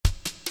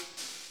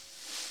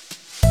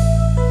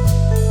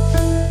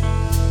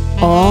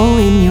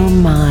in your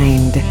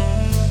mind.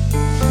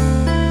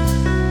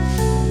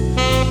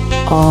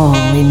 All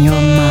in your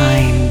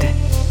mind.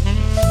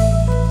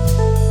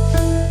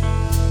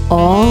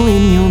 All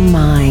in your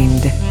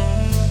mind.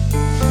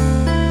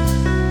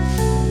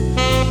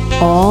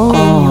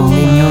 All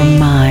in your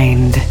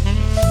mind.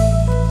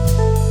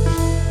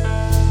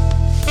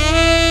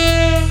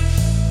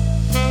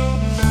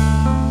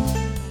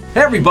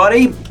 Hey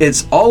everybody,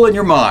 it's All in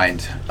Your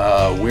Mind.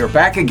 We're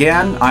back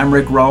again. I'm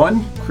Rick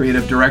Rowan,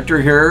 Creative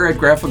Director here at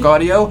Graphic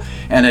Audio.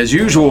 And as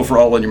usual for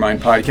All in Your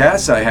Mind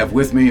podcasts, I have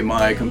with me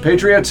my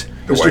compatriot,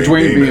 Mr.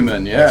 Dwayne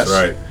Beeman. Yes.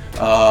 That's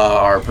right.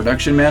 Our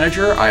production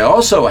manager. I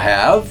also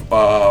have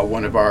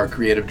one of our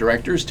creative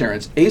directors,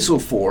 Terrence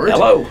Aselford.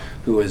 Hello.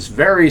 Who is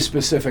very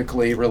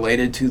specifically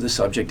related to the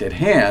subject at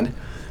hand.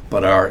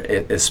 But our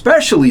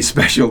especially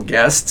special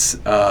guests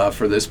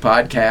for this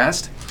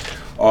podcast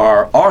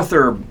are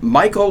author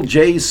Michael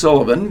J.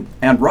 Sullivan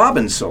and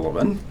Robin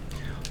Sullivan,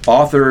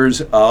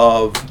 authors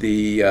of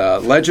the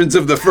Legends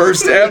of the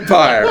First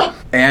Empire.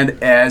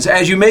 And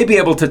as you may be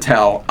able to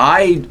tell,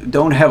 I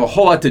don't have a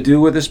whole lot to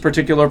do with this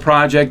particular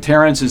project.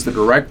 Terrence is the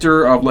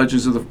director of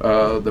Legends of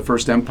the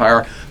First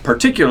Empire.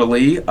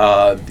 Particularly,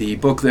 the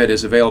book that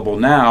is available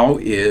now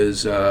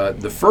is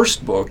the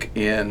first book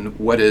in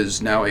what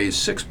is now a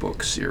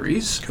 6-book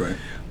series. Correct.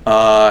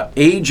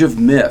 Age of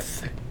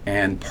Myth.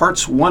 And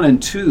parts 1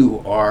 and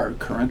 2 are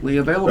currently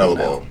available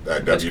now.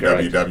 At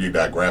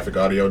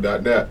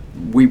www.graphicaudio.net.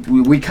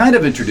 We kind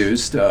of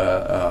introduced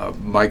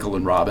Michael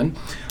and Robin.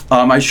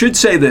 I should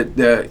say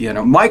that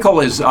Michael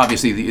is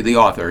obviously the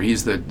author.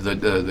 He's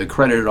the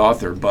credited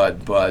author,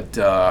 but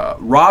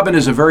Robin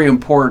is a very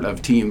important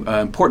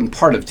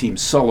part of Team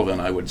Sullivan,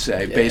 I would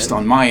say, based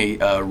on my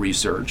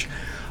research.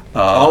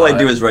 All I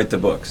do is write the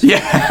books. Yeah.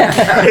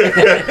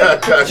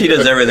 She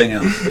does everything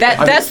else.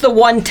 That's the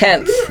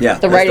 1/10. Yeah,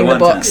 the writing the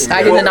books.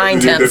 I do the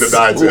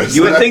 9/10.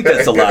 You would think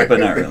that's a lot, but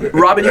not really.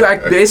 Robin, you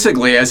act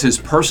basically as his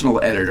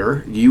personal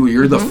editor.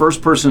 You're the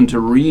first person to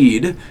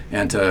read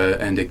and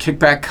to kick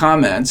back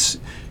comments.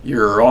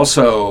 You're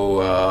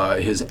also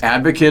his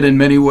advocate in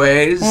many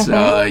ways.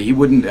 He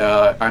wouldn't.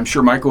 I'm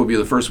sure Michael would be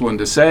the first one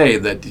to say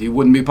that he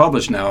wouldn't be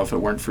published now if it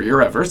weren't for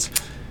your efforts.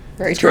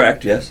 Very true.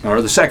 Correct, yes.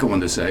 Or the second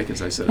one to say,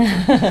 because I said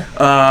it.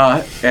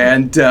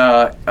 And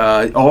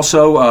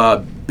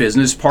also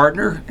business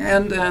partner,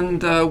 and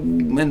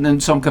in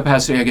some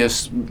capacity, I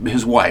guess,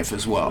 his wife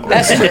as well.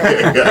 That's true.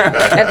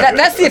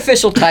 That's the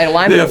official title.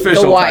 I'm The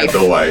official the wife.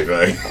 The wife,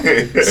 right?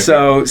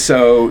 So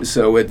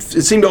it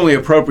seemed only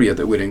appropriate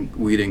that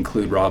we'd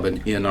include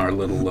Robin in our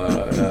little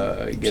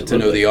get to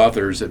know the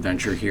authors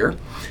adventure here.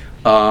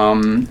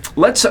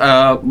 Let's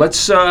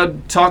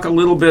talk a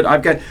little bit.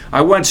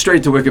 I went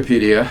straight to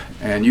Wikipedia,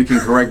 and you can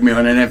correct me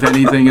on it if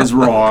anything is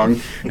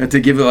wrong. To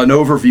give an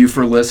overview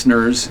for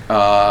listeners,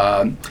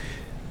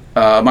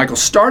 Michael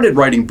started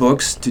writing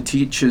books to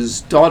teach his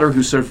daughter,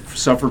 who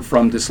suffered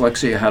from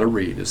dyslexia, how to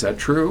read. Is that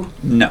true?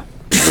 No.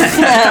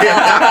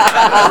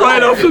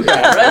 Right off the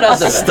bat.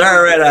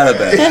 Start right out of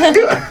bed.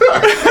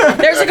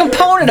 There's a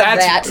component of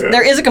that.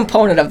 There is a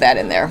component of that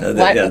in there.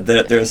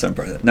 There is some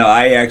part of that. No,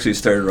 I actually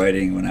started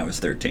writing when I was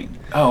 13.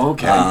 Oh,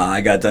 okay.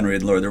 I got done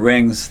reading Lord of the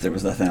Rings. There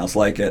was nothing else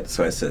like it,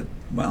 so I said,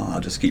 well,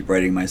 I'll just keep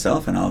writing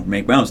myself and I'll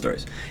make my own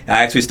stories.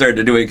 I actually started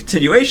to do a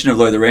continuation of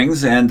Lord of the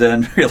Rings and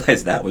then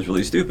realized that was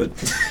really stupid.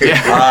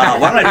 Why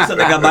don't I do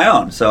something on my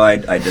own? So I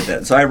did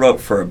that. So I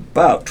wrote for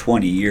about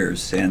 20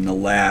 years, and the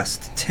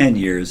last 10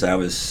 years I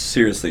was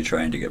seriously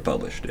trying to get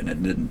published, and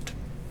it didn't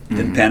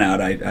pan out.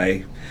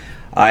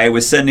 I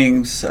was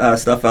sending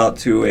stuff out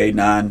to a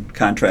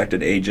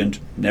non-contracted agent,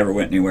 never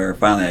went anywhere.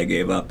 Finally, I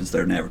gave up and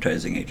started an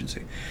advertising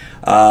agency.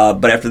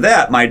 But after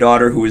that, my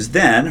daughter, who was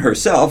then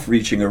herself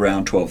reaching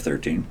around 12,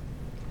 13,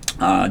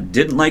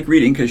 didn't like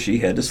reading because she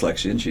had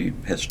dyslexia and she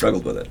had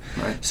struggled with it.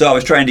 Right. So I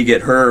was trying to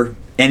get her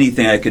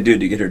anything I could do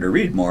to get her to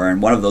read more,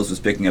 and one of those was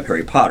picking up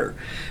Harry Potter,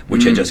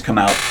 which had just come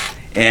out.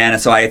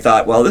 And so I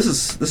thought, well, this is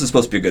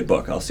supposed to be a good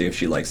book. I'll see if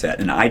she likes that.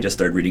 And I just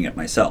started reading it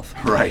myself.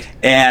 Right.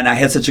 And I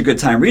had such a good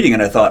time reading,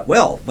 and I thought,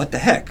 well, what the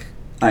heck?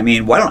 I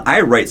mean, why don't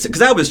I write?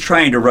 Because I was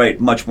trying to write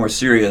much more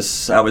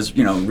serious. I was,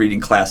 reading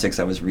classics.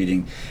 I was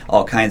reading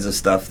all kinds of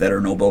stuff that are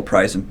Nobel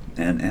Prize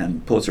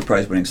and Pulitzer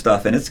Prize winning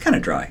stuff, and it's kind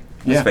of dry.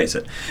 Let's face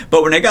it.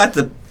 But when I got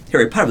to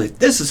Harry Potter, I was like,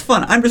 this is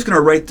fun. I'm just going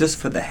to write this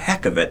for the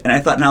heck of it. And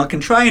I thought, now I can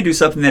try and do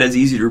something that is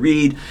easy to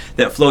read,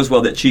 that flows well,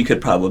 that she could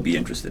probably be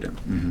interested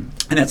in.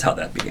 And that's how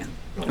that began.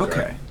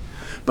 Okay.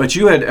 But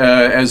you had,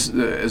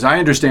 as I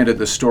understand it,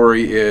 the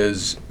story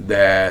is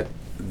that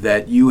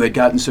you had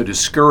gotten so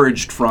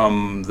discouraged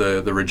from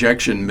the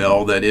rejection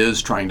mill that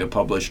is trying to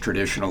publish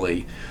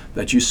traditionally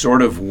that you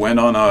sort of went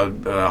on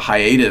a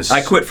hiatus.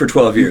 I quit for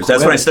 12 years.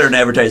 That's when I started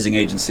an advertising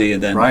agency,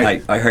 and then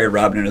Right. I hired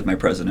Robin as my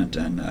president,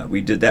 and we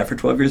did that for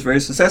 12 years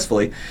very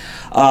successfully.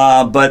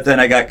 But then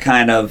I got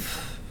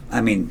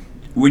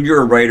when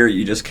you're a writer,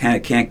 you just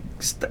can't.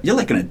 You're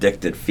like an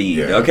addicted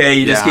fiend. Yeah. Okay,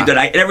 you just Yeah. keep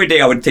doing. Every day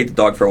I would take the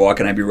dog for a walk,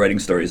 and I'd be writing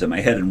stories in my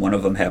head, and one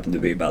of them happened to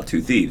be about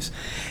two thieves,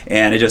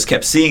 and I just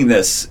kept seeing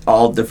this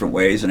all different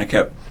ways, and I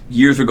kept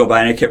years would go by,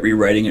 and I kept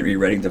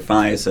rewriting to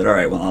finally I said, all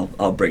right, well,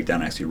 I'll break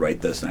down and actually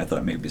write this. And I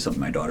thought maybe something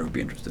my daughter would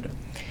be interested in.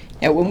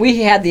 Yeah, when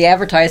we had the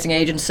advertising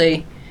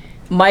agency,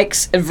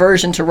 Mike's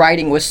aversion to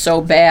writing was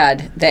so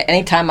bad that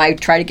anytime I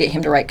tried to get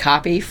him to write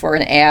copy for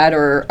an ad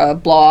or a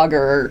blog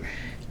or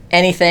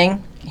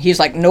anything, he's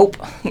like, nope.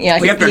 Yeah,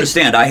 Well, you have to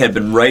understand, I had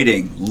been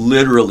writing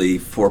literally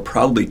for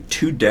probably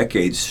 2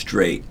 decades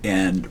straight,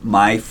 and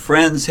my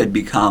friends had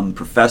become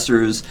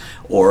professors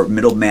or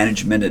middle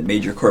management at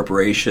major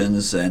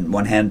corporations, and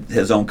one had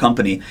his own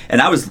company, and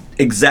I was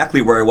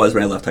exactly where I was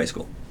when I left high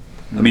school.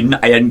 I mean,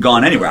 I hadn't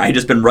gone anywhere. I had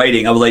just been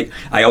writing.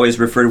 I always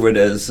refer to it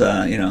as,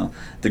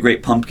 the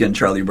Great Pumpkin,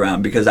 Charlie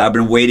Brown, because I've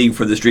been waiting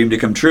for this dream to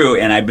come true,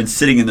 and I've been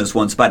sitting in this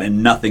one spot,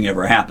 and nothing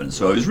ever happened.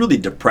 So it was really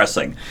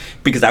depressing,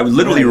 because I would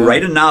literally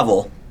write a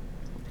novel,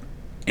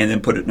 and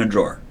then put it in a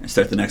drawer and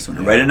start the next one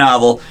and write a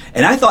novel.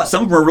 And I thought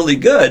some of them were really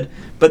good,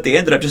 but they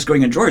ended up just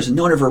going in drawers, and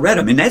no one ever read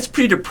them. And that's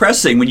pretty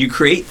depressing when you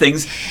create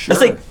things.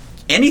 That's like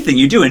anything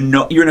you do, and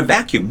you're in a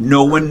vacuum.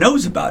 No one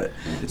knows about it.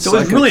 So it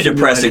was really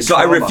depressing. So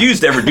I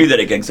refused to ever do that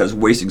again because I was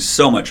wasting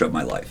so much of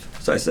my life.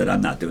 So I said, I'm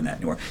not doing that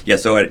anymore. Yeah,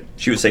 so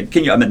she was saying,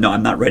 can you? I mean, no,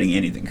 I'm not writing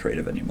anything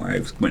creative anymore. I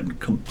went in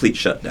complete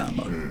shutdown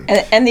mode.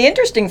 And the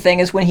interesting thing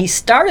is when he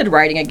started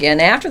writing again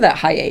after that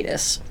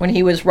hiatus, when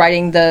he was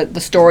writing the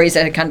stories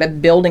that had kind of been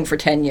building for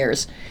 10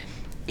 years,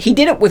 he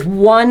did it with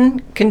one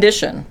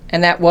condition,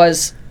 and that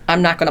was,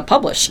 I'm not going to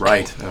publish.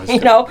 Right.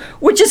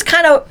 Which is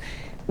kind of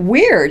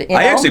weird.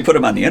 I actually put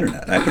them on the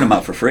internet. I put them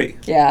out for free.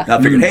 Yeah.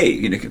 I figured, hey,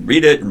 you can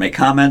read it and make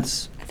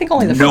comments. I think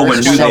only the No one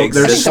first knew one. they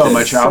existed. There's so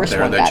much out First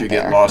there one that got you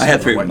get there. lost I had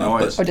in 3 the of white them up,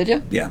 noise. but- Oh, did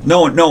you? Yeah,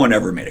 no one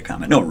ever made a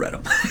comment. No one read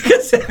them.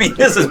 I mean,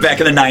 this is back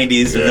in the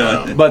 90s.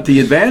 And But the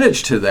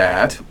advantage to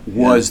that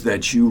was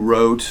that you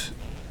wrote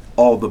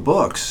all the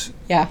books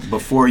Yeah.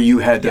 before you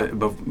had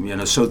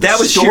to, so the That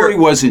was story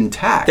sheer- was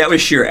intact. that was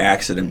sheer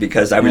accident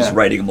because I was Yeah.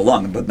 writing them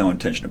along, but no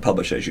intention to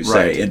publish, as you say.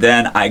 Right. And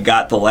then I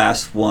got the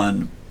last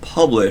one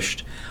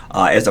published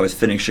as I was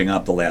finishing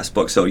up the last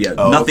book. So yeah,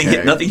 Oh, nothing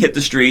okay. hit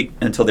the street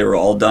until they were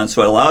all done.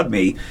 So it allowed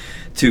me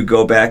to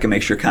go back and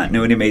make sure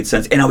continuity made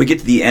sense. And I would get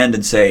to the end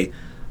and say,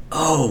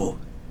 oh,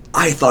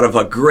 I thought of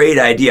a great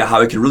idea how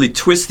I could really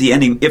twist the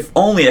ending. If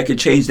only I could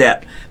change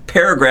that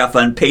paragraph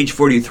on page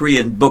 43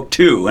 in book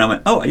 2. And I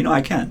went, oh, I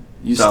can.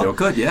 You still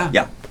could, yeah.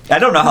 Yeah. I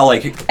don't know how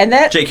And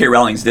that- J.K.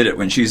 Rowling's did it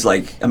when she's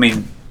like, I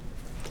mean,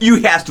 you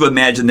have to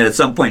imagine that at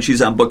some point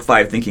she's on book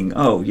 5 thinking,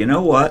 oh, you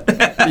know what?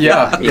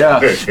 Yeah.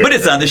 But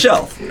it's on the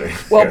shelf.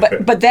 Well,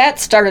 but that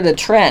started a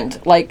trend.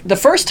 Like the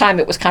first time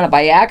it was kind of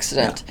by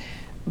accident.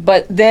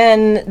 But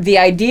then the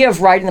idea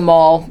of writing them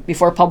all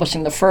before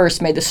publishing the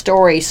first made the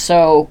story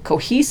so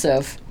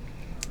cohesive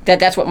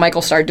that's what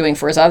Michael started doing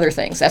for his other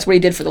things. That's what he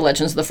did for the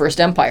Legends of the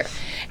First Empire.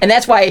 And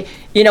that's why,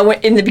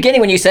 in the beginning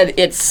when you said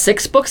it's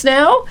 6 books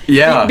now,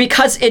 Yeah.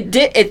 because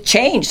it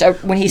changed.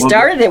 When he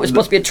started it was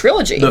supposed to be a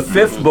trilogy. The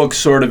 5th book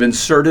sort of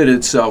inserted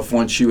itself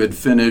once you had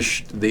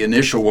finished the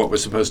initial, what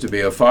was supposed to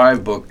be a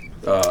 5-book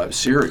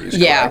series.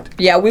 Yeah, correct?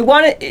 yeah.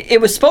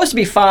 It was supposed to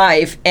be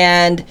 5,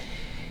 and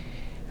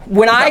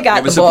when I got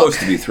It was the book, supposed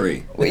to be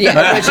 3.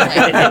 yeah,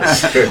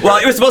 originally. Well,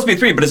 it was supposed to be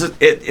 3, but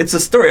it's a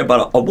story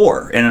about a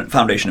war and a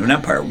foundation of an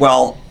empire.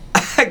 Well,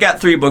 I got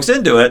 3 books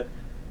into it,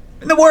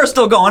 and the war is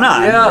still going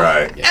on. Yeah.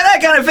 Right. And I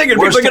kind of figured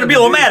Worst people were going to be a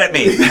little time mad at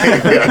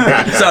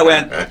me. So I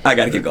went, I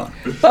got to keep going.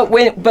 But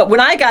when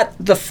I got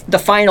the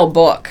final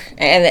book,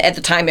 and at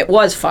the time it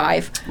was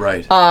 5,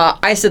 Right.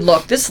 I said,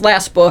 look, this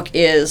last book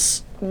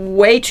is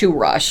way too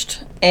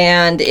rushed,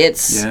 and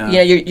it's Yeah.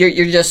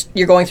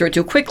 you're going through it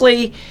too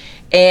quickly,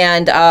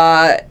 and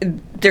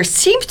there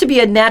seems to be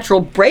a natural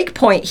break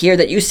point here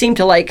that you seem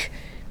to like.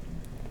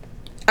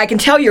 I can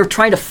tell you're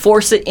trying to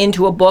force it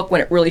into a book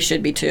when it really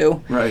should be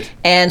 2. Right.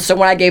 And so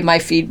when I gave my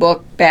feed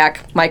book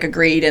back, Mike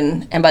agreed,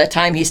 and by the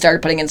time he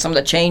started putting in some of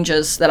the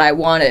changes that I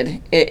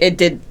wanted, it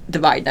did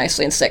divide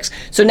nicely in 6.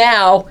 So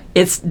now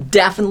it's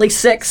definitely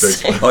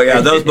 6. Oh,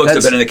 yeah, those books have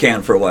That's- been in the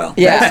can for a while.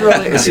 Yeah.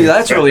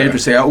 That's really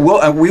interesting.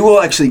 We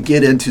will actually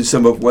get into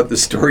some of what the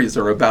stories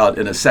are about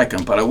in a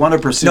second, but I want to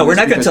pursue. No, we're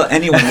this not going to because- tell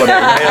anyone what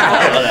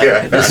I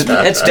read.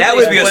 That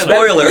would be a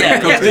spoiler.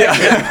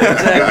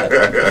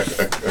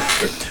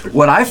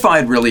 What I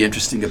find really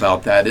interesting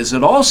about that is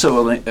it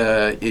also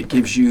it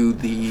gives you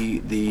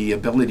the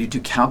ability to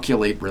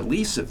calculate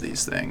release of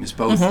these things,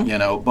 both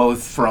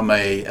both from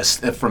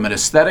from an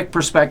aesthetic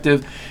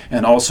perspective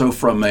and also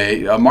from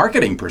a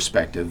marketing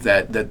perspective.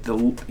 That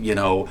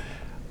the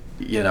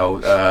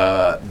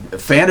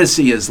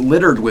fantasy is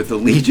littered with the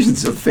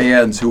legions of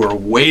fans who are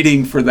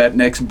waiting for that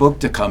next book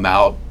to come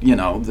out.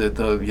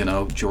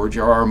 George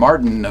R.R.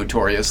 Martin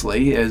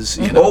notoriously is.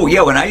 Oh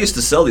yeah, when I used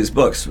to sell these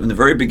books in the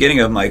very beginning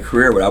of my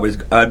career,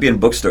 I'd be in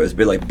bookstores, it'd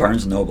be like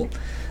Barnes and Noble,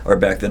 or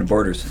back then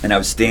Borders, and I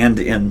would stand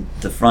in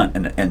the front,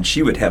 and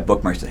she would have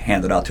bookmarks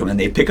handed out to them, and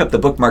they'd pick up the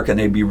bookmark and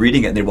they'd be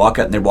reading it, and they'd walk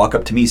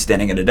up to me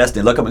standing at a desk,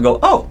 and they'd look up and go,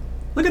 oh,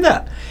 look at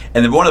that,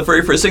 and then one of the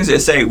very first things they'd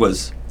say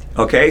was,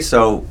 okay,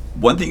 so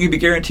one thing you'd be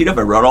guaranteed of,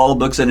 I wrote all the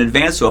books in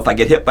advance, so if I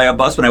get hit by a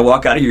bus when I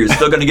walk out of here, you're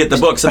still going to get the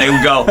books, and they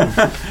would go,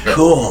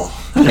 cool.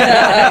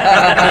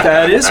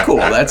 That is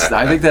cool. I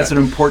think that's an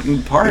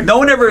important part. No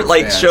one ever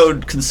fans.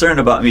 showed concern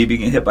about me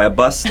being hit by a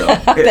bus, though.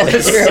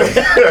 That's true.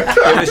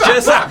 It was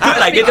just good.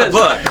 I get the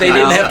book. They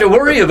didn't have to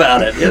worry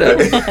about it.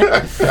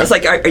 It's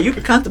like, are you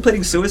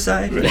contemplating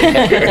suicide?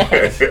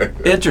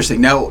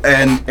 Interesting.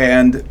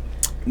 And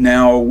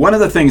now one of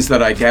the things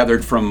that I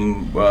gathered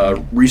from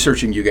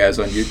researching you guys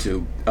on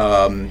YouTube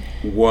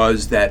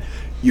was that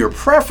your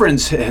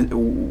preference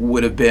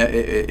would have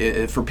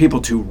been for people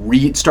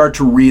to start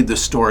to read the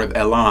story of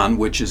Elan,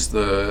 which is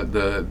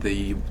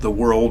the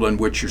world in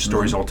which your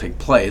stories all take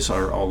place,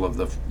 or all of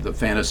the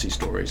fantasy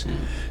stories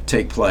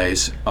take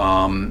place.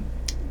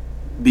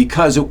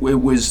 Because it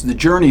was the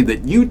journey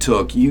that you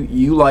took,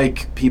 you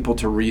like people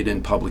to read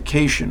in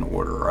publication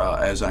order,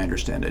 as I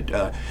understand it.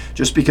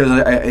 Just because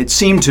it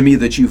seemed to me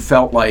that you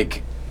felt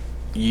like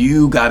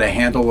you got a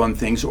handle on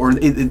things, or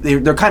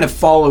they're kind of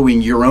following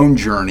your own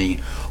journey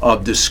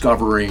of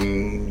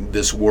discovering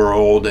this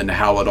world and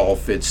how it all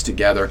fits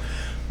together.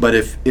 But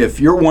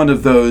if you're one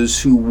of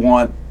those who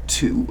want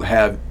to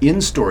have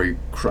in-story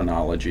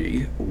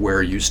chronology,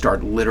 where you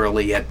start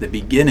literally at the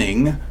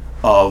beginning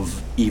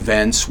of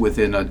events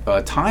within a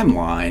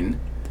timeline,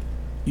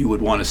 you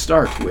would want to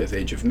start with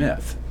Age of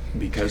Myth,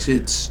 because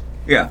it's...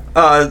 Yeah.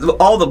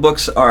 All the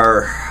books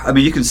are,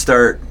 you can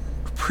start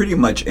pretty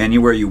much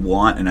anywhere you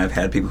want, and I've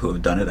had people who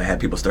have done it. I had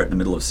people start in the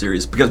middle of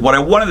series, because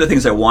one of the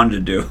things I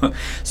wanted to do,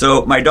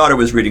 so my daughter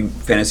was reading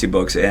fantasy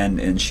books,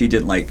 and she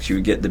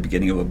would get the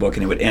beginning of a book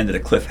and it would end at a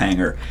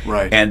cliffhanger.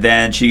 Right. And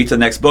then she'd get to the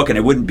next book and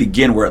it wouldn't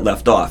begin where it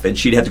left off, and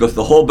she'd have to go through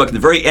the whole book. At the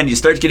very end, you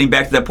start getting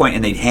back to that point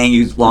and they'd hang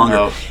you longer.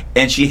 No.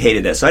 And she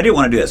hated that. So I didn't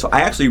want to do that. So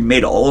I actually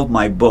made all of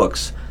my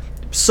books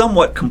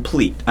somewhat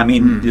complete.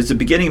 There's a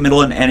beginning,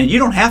 middle, and end, and you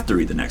don't have to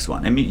read the next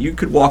one. You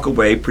could walk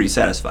away pretty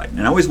satisfied.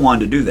 And I always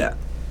wanted to do that.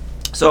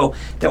 So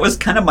that was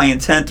kind of my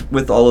intent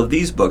with all of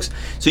these books.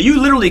 So you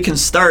literally can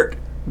start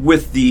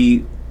with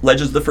the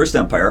Legends of the First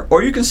Empire,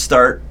 or you can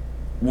start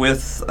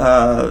with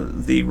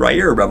the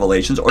Rhaenyra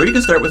Revelations, or you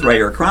can start with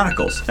Rhaenyra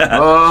Chronicles.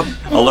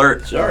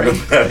 Alert. Sorry.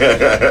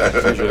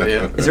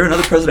 Is there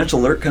another presidential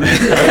alert coming? Let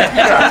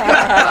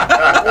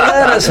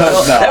us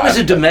hope not. That was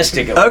a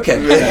domestic alert. Okay.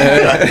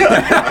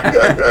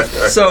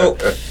 So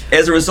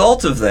as a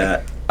result of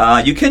that,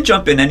 you can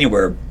jump in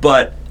anywhere,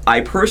 but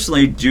I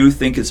personally do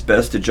think it's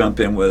best to jump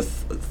in with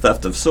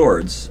Theft of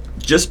Swords,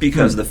 just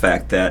because of the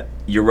fact that,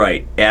 you're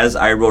right, as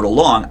I wrote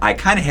along, I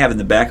kind of have in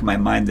the back of my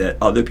mind that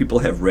other people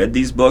have read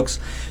these books,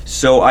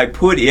 so I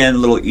put in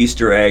little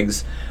Easter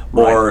eggs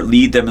or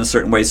lead them in a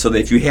certain way so that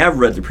if you have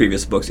read the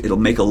previous books, it'll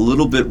make a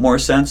little bit more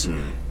sense,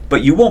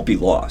 but you won't be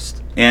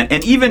lost. And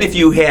even if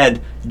you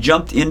had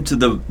jumped into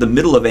the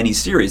middle of any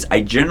series, I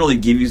generally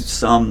give you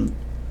some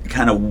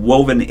kind of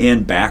woven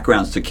in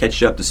backgrounds to catch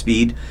you up to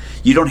speed.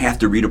 You don't have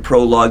to read a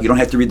prologue, you don't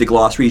have to read the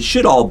glossary, it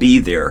should all be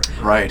there.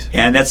 Right.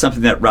 And that's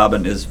something that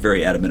Robin is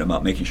very adamant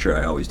about making sure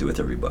I always do with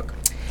every book.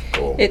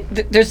 Cool.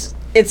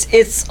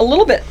 It's a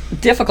little bit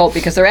difficult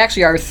because there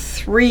actually are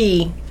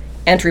 3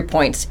 entry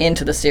points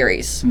into the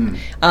series.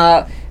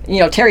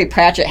 Terry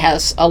Pratchett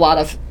has a lot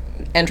of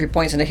entry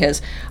points into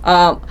his.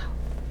 A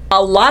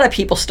lot of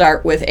people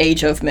start with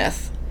Age of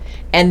Myth.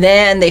 And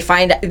then they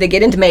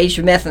get into Age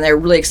of Myth and they're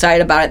really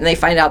excited about it, and they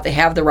find out they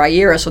have the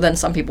Rhaenyra, so then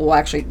some people will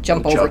actually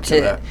jump over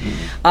to that.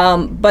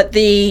 it. But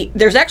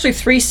there's actually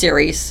 3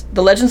 series.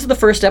 The Legends of the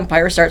First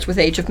Empire starts with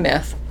Age of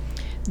Myth.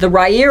 The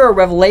Rhaenyra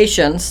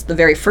Revelations, the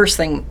very first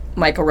thing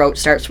Michael wrote,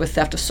 starts with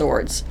Theft of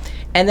Swords.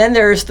 And then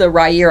there's the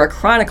Rhaenyra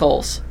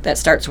Chronicles that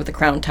starts with the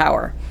Crown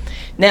Tower.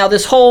 Now,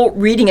 this whole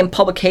reading and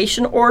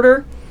publication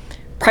order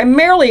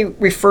primarily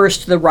refers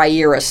to the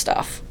Rhaenyra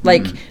stuff.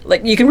 Like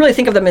you can really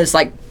think of them as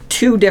like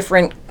 2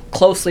 different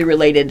closely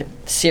related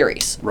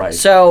series. Right.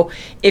 So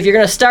if you're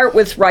going to start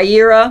with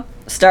Rhaenyra,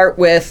 start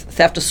with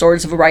Theft of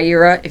Swords of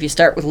Rhaenyra. If you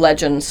start with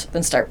Legends,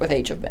 then start with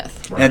Age of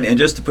Myth. And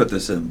just to put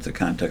this into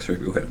context for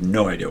people who have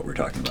no idea what we're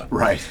talking about.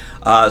 Right.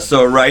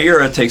 So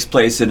Rhaenyra takes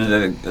place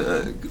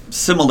in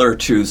similar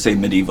to, say,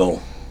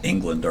 medieval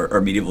England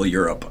or medieval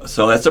Europe.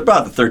 So that's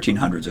about the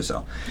 1300s or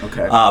so.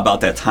 Okay.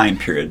 About that time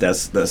period.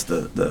 That's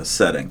the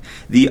setting.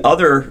 The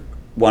other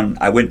one,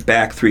 I went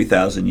back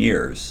 3,000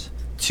 years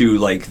to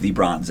like the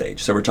Bronze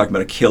Age. So we're talking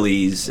about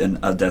Achilles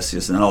and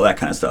Odysseus and all that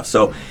kind of stuff.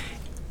 So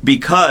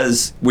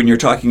because when you're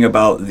talking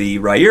about the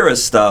Rhaenyra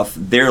stuff,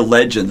 their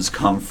legends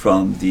come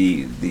from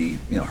the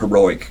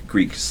heroic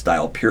Greek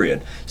style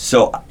period.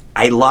 So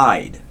I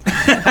lied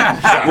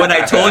when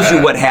I told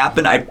you what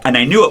happened, and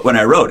I knew it when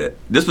I wrote it.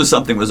 This was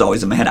something that was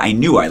always in my head. I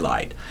knew I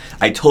lied.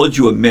 I told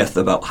you a myth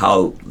about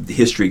how the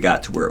history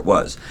got to where it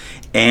was.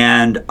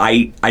 And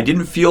I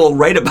didn't feel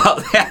right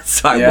about that,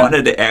 so I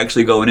wanted to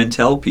actually go in and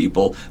tell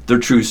people the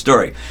true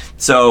story.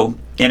 So,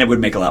 and it would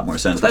make a lot more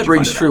sense. That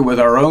rings true with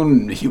our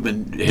own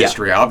human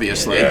history,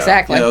 obviously. Yeah.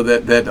 Exactly.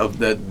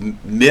 That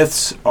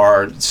myths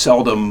are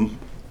seldom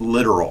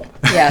literal.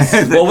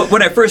 Yes. Well,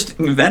 when I first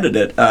invented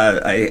it,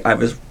 I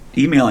was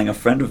emailing a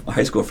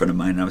high school friend of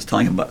mine, and I was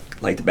telling him about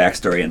like the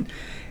backstory, and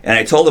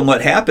I told him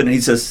what happened, and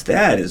he says,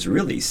 "That is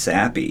really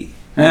sappy."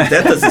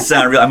 That doesn't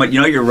sound real. I'm like,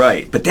 you're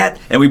right. But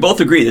and we both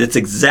agree that it's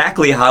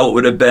exactly how it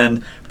would have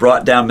been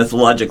brought down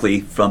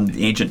mythologically from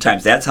the ancient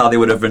times. That's how they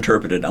would have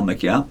interpreted it. I'm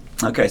like, yeah,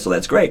 okay, so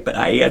that's great. But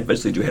I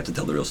eventually do have to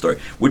tell the real story,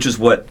 which is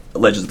what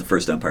Legends of the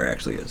First Empire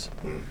actually is.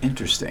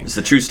 Interesting. It's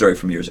the true story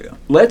from years ago.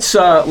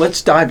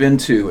 Let's dive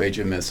into Age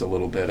of Myths a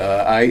little bit.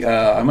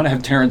 I'm going to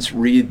have Terrence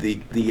read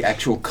the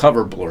actual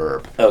cover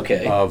blurb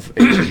of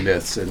Age of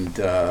Myths,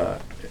 and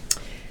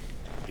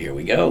here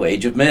we go.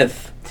 Age of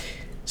Myth.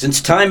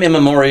 Since time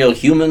immemorial,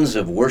 humans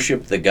have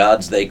worshipped the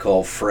gods they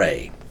call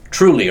Frey,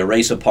 truly a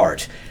race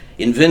apart,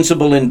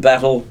 invincible in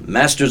battle,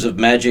 masters of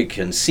magic,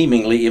 and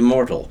seemingly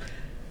immortal.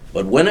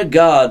 But when a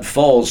god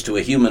falls to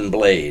a human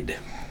blade,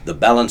 the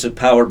balance of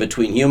power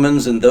between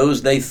humans and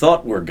those they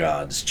thought were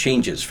gods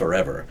changes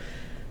forever.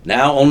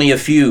 Now only a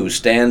few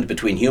stand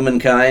between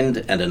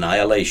humankind and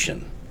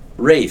annihilation.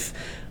 Wraith,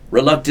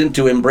 reluctant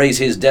to embrace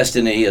his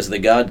destiny as the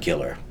god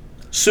killer.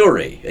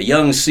 Suri, a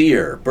young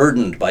seer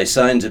burdened by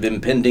signs of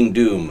impending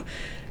doom.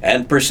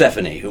 And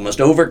Persephone, who must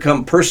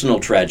overcome personal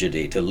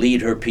tragedy to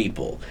lead her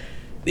people.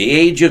 The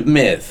age of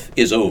myth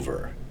is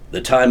over. The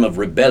time of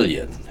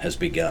rebellion has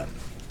begun.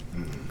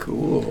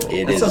 cool.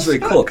 That sounds really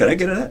cool. Can I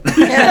get that?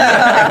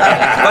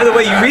 By the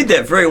way, you read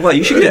that very well.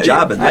 You should get a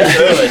job in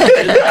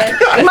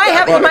that. You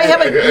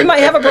might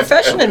have a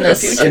profession in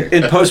this.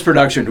 In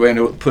post-production, Dwayne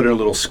will put in a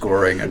little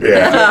scoring. And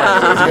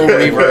Yeah. a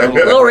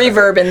little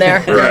reverb in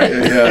there. Right.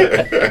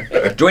 Yeah.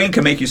 Dwayne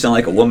can make you sound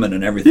like a woman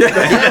and everything.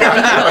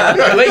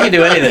 The way you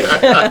do anything.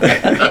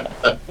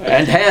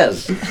 And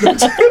has.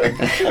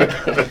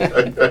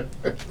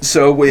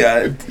 So we,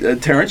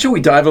 Terrence, should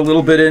we dive a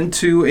little bit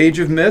into Age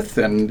of Myth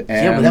and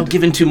Yeah, without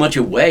giving too much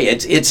away.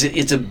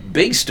 It's a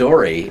big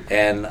story,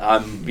 and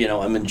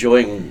I'm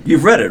enjoying.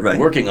 You've read it, right?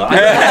 Working on it.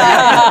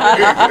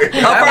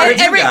 How far have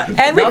you gotten?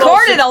 And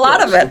recorded a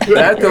lot of it.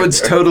 that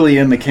one's totally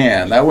in the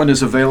can. That one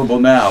is available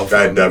now.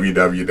 That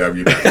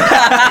www.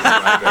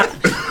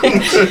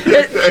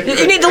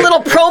 You need the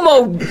little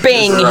promo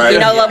bing, Right.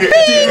 little bing.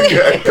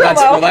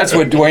 That's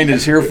what Dwayne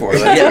is here for.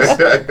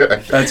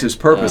 That's his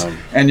purpose.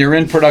 And you're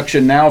in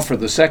production now for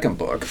the second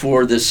book.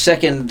 For the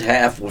second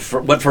half,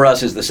 what for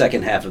us is the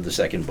second half of the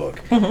second book.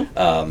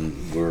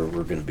 We're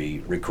going to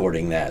be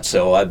recording that.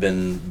 So I've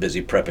been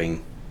busy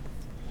prepping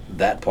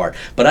that part,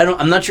 but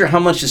I'm not sure how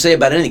much to say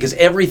about anything because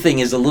everything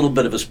is a little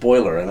bit of a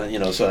spoiler, and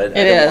so I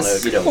don't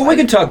want to. Well, we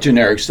can talk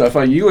generic stuff.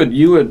 You had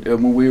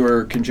when we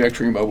were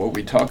conjecturing about what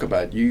we talk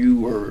about, you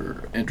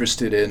were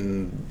interested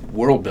in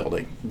world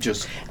building,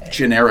 just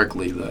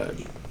generically.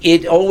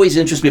 It always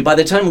interests me. By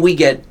the time we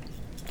get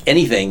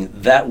anything,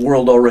 that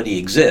world already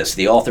exists.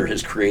 The author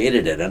has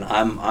created it, and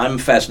I'm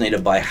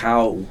fascinated by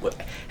how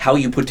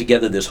you put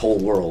together this whole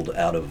world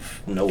out of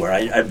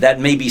nowhere. That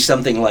may be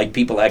something like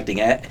people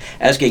asking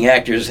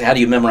actors, how do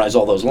you memorize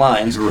all those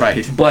lines?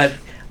 Right. But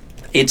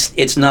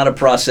it's not a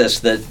process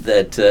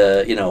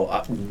that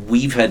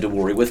we've had to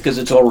worry with because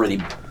it's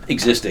already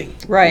existing.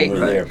 Right. When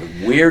we're there. But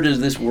where does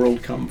this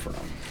world come from?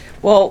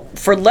 Well,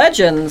 for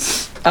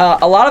Legends,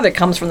 a lot of it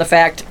comes from the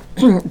fact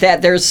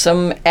that there's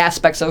some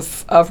aspects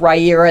of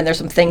Rhaenyra and there's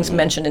some things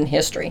mentioned in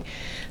history.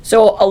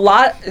 So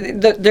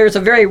there's a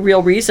very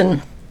real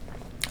reason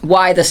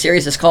why the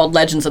series is called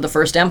Legends of the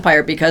First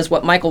Empire, because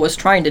what Michael was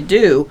trying to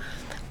do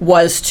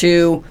was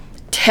to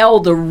tell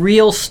the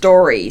real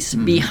stories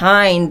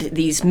behind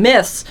these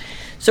myths.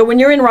 So when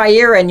you're in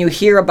Rhaenyra and you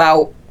hear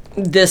about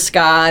this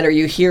god or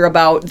you hear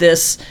about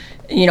this,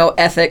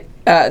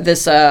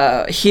 this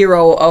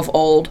hero of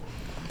old,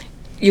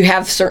 you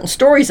have certain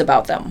stories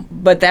about them,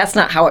 but that's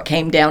not how it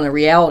came down in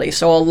reality.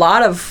 So a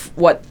lot of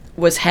what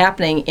was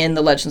happening in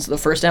the Legends of the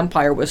First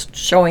Empire was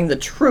showing the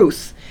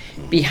truth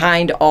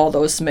behind all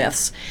those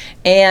myths.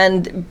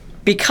 And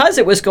because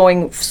it was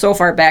going so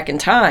far back in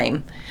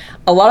time,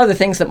 a lot of the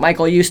things that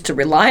Michael used to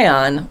rely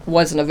on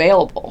wasn't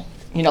available.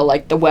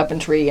 Like the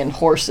weaponry and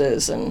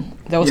horses and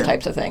those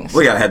types of things.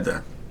 Well,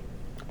 yeah,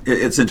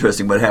 it's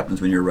interesting what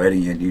happens when you're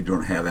writing and you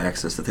don't have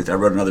access to things. I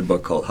wrote another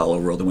book called Hollow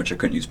World in which I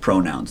couldn't use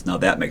pronouns. Now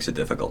that makes it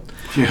difficult.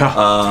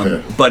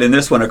 Yeah. But in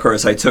this one, of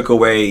course, I took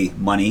away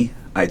money.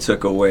 I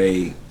took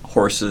away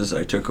horses.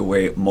 I took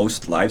away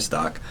most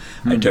livestock.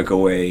 I took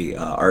away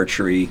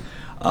archery.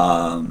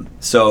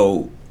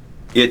 So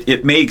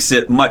it makes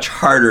it much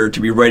harder to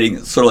be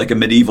writing sort of like a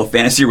medieval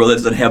fantasy world that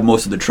doesn't have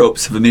most of the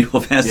tropes of a medieval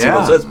fantasy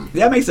world. So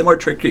that makes it more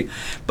tricky.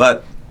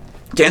 But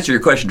to answer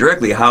your question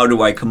directly, how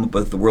do I come up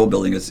with the world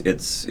building?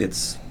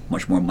 It's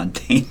much more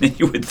mundane than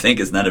you would think.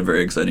 It's not a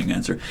very exciting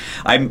answer.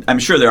 I'm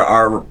sure there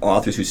are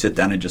authors who sit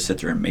down and just sit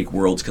there and make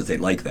worlds because they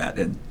like that,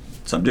 and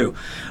some do.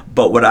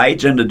 But what I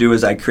tend to do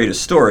is I create a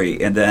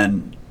story, and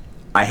then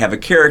I have a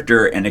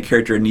character, and a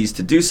character needs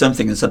to do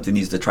something, and something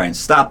needs to try and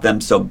stop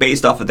them. So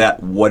based off of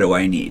that, what do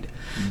I need?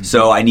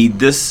 So I need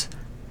this.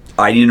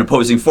 I need an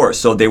opposing force.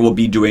 So they will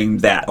be doing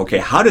that. Okay,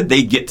 how did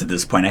they get to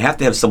this point? I have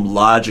to have some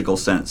logical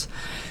sense.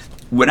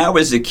 When I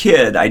was a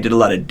kid, I did a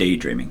lot of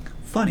daydreaming.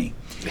 Funny.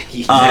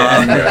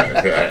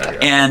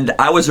 And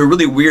I was a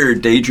really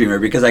weird daydreamer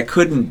because I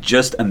couldn't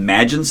just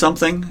imagine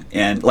something.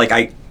 And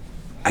like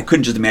I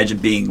couldn't just imagine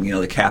being,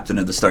 the captain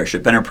of the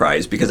Starship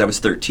Enterprise because I was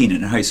 13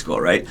 and in high school,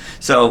 right?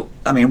 So,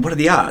 I mean, what are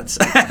the odds?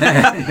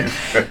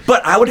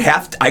 But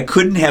I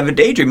couldn't have a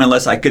daydream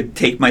unless I could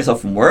take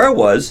myself from where I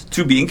was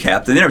to being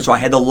captain there. So I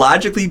had to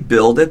logically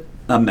build a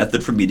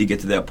method for me to get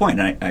to that point,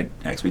 and I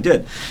actually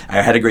did.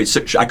 I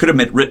could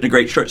have written a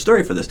great short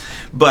story for this,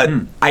 but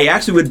I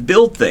actually would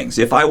build things.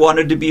 If I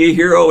wanted to be a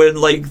hero in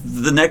like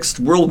the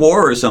next World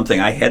War or something,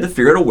 I had to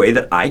figure out a way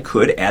that I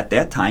could at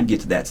that time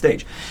get to that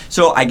stage.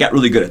 So I got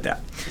really good at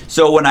that.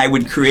 So when I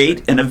would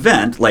create an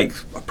event, like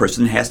a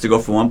person has to go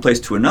from one place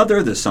to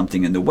another, there's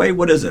something in the way.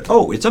 What is it?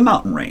 Oh, it's a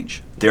mountain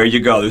range. There you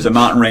go. There's a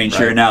mountain range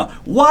here now.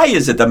 Why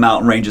is it the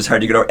mountain range is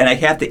hard to get over? And I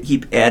have to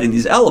keep adding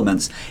these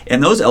elements,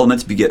 and those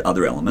elements beget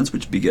other elements,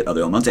 which beget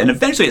other elements. And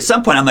eventually, at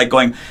some point, I'm like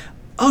going,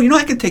 oh,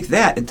 I can take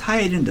that and tie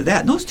it into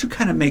that. And those two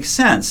kind of make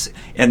sense,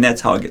 and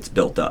that's how it gets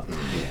built up.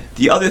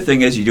 The other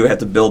thing is you do have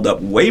to build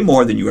up way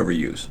more than you ever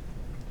use.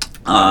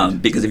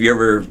 Because if you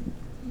ever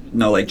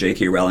like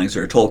J.K. Rowling's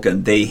or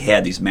Tolkien, they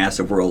had these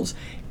massive worlds,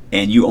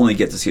 and you only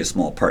get to see a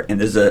small part. And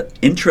there's an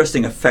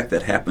interesting effect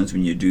that happens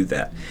when you do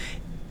that.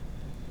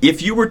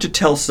 If you were to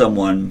tell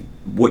someone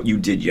what you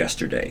did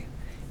yesterday,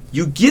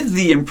 you give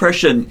the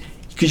impression,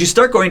 because you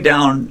start going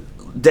down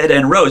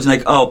dead-end roads, and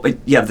like, oh, but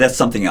yeah, that's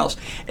something else.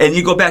 And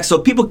you go back, so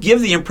people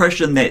give the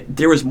impression that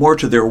there is more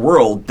to their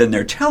world than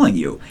they're telling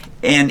you.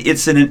 And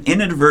it's an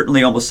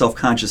inadvertently almost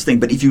self-conscious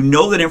thing. But if you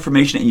know that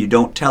information and you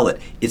don't tell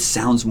it, it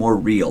sounds more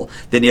real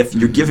than if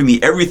you're giving me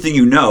everything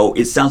you know.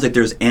 It sounds like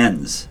there's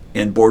ends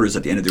and borders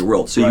at the end of the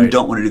world. So you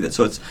don't want to do that.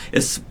 So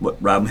it's what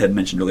Rob had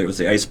mentioned earlier, was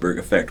the iceberg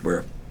effect,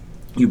 where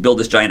you build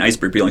this giant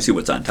iceberg, but you only see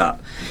what's on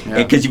top.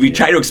 Because if you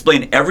try to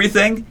explain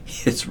everything,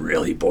 it's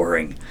really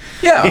boring.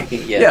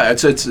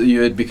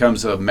 It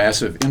becomes a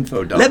massive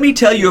info dump. Let me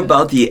tell you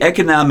about the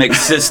economic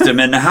system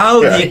and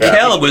how the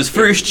Cal was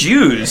first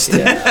used.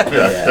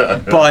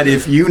 But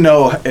if you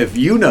know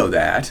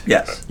that,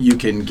 yes, you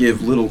can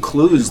give little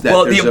clues that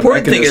there's the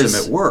important a mechanism thing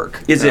is, at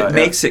work. It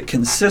makes it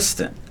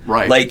consistent.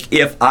 Right. Like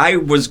if I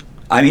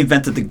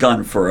invented the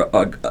gun for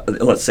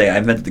let's say I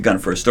invented the gun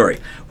for a story.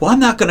 Well, I'm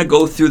not going to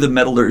go through the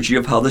metallurgy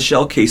of how the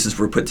shell cases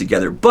were put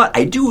together, but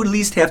I do at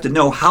least have to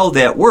know how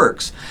that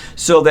works,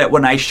 so that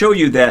when I show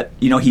you that,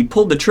 he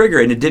pulled the trigger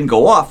and it didn't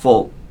go off,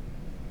 well,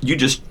 you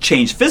just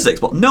changed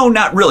physics. Well, no,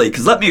 not really,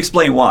 because let me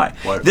explain why.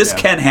 This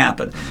can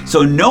happen.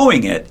 So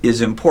knowing it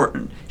is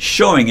important.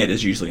 Showing it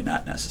is usually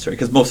not necessary,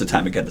 because most of the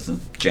time it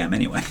doesn't jam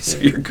anyway, so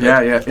you're good.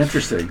 Yeah,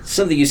 interesting.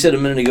 Something you said a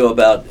minute ago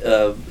about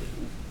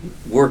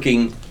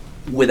working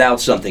without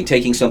something,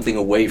 taking something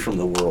away from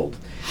the world.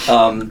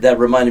 That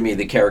reminded me of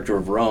the character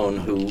of Roan,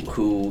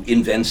 who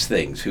invents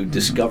things, who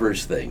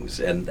discovers things,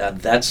 and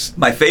that's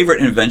my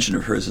favorite invention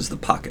of hers is the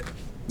pocket.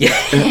 Yeah,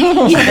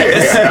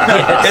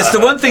 it's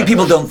the one thing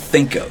people don't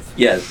think of.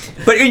 Yes,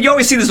 but you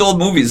always see those old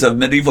movies of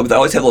medieval. They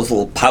always have those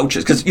little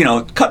pouches, because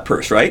cut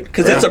purse, right?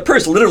 Because it's a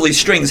purse, literally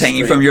strings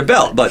hanging from your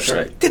belt. But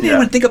didn't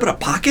anyone think about a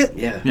pocket?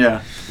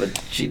 Yeah.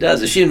 But she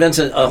does. She invents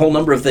a whole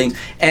number of things,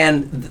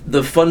 and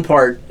the fun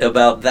part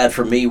about that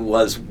for me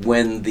was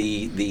when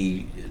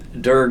the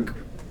Durg,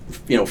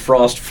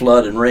 frost,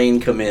 flood, and rain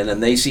come in,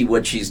 and they see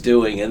what she's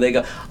doing, and they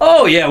go,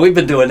 "Oh yeah, we've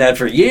been doing that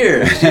for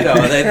years."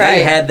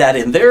 They had that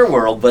in their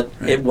world, but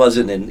it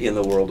wasn't in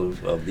the world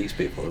of these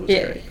people. It was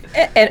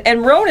great.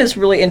 And Roan is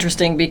really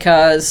interesting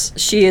because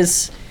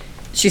she's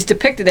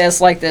depicted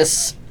as like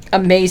this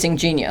amazing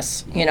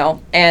genius,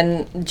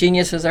 and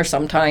geniuses are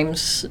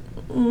sometimes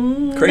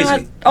crazy,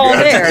 not all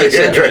there.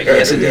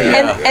 Yes, indeed.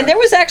 And there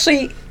was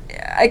actually,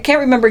 I can't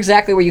remember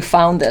exactly where you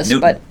found this,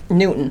 but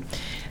Newton.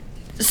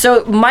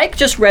 So Mike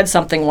just read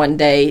something one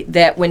day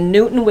that when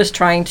Newton was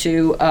trying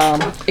to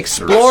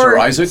explore Sir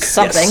Isaac?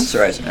 something, Yes,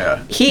 Sir Isaac.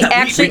 Yeah. he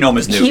we know him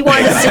as Newton. he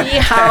wanted to see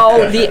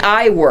how the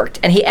eye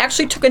worked, and he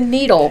actually took a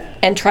needle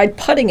and tried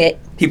putting it.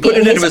 He put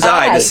it in into his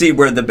eye to see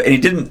where and he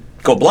didn't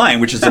go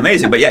blind, which is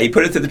amazing. But yeah, he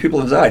put it through the pupil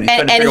of his eye, and he's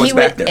trying to figure out what's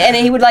back there. And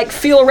he would like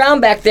feel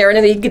around back there, and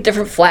then he'd get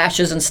different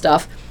flashes and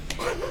stuff.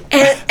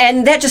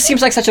 And that just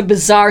seems like such a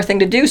bizarre thing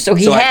to do. So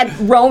he had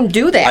Roan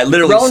do that. I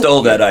literally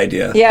stole that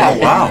idea. Yeah. Oh,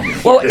 wow.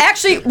 Well,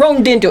 actually,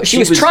 Roan didn't do it. She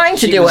was trying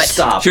to do it.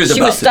 Stopped. She was about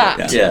to do it,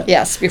 stopped. yeah.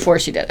 Yes, before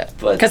she did it.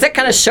 But- Because that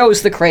kind of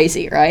shows the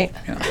crazy, right?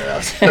 But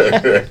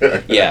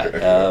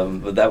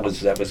that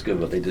was good.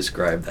 But they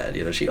described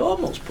that. She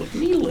almost put a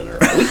needle in her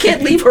eye. We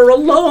can't leave her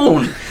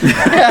alone.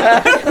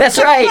 That's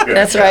right.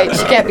 That's right.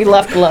 She can't be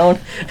left alone.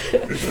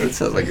 That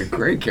sounds like a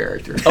great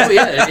character. Oh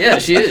yeah,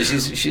 she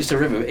is. She's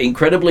terrific,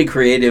 incredibly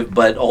creative,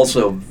 but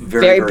also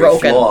very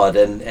broken. flawed,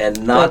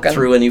 and not Broken.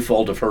 through any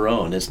fault of her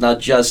own. It's not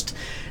just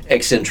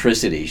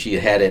eccentricity. She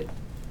had it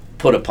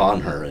put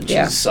upon her, and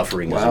she's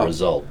suffering as a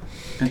result.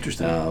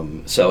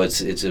 Interesting. So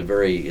it's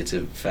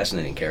a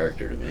fascinating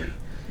character to me.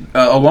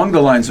 Along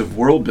the lines of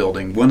world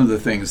building, one of the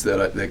things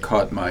that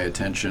caught my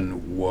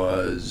attention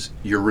was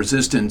your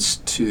resistance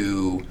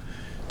to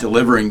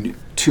delivering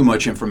too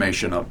much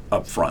information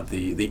up front,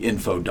 the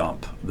info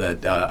dump.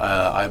 That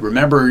I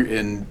remember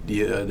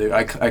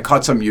I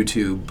caught some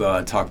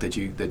YouTube talk that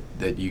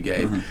you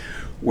gave,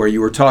 where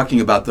you were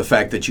talking about the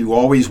fact that you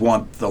always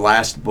want the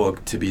last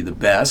book to be the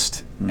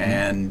best,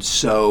 and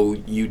so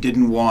you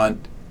didn't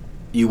want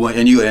you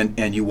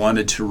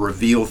wanted to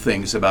reveal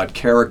things about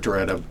character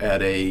at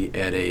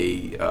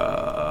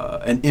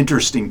an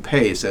interesting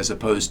pace, as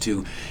opposed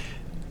to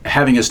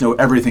having us know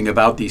everything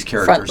about these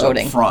characters up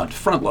front.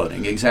 Front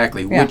loading,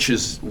 exactly. Yeah.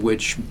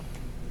 Which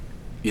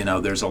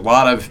there's a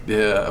lot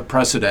of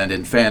precedent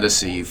in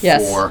fantasy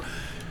Yes. for.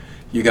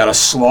 You got to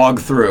slog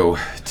through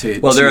to.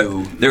 Well,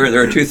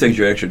 there are two things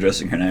you're actually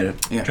addressing here, and I'm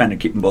Yeah. trying to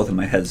keep them both in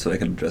my head so I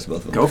can address both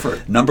of them. Go for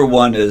it. Number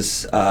one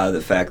is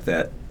the fact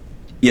that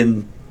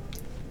in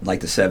like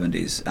the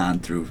 70s on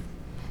through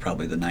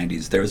probably the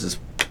 90s, there was this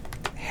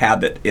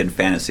habit in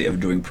fantasy of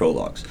doing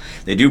prologues.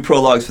 They do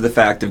prologues for the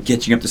fact of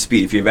getting you up to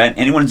speed. If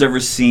anyone's ever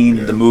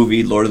seen the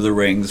movie Lord of the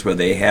Rings, where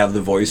they have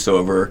the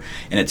voiceover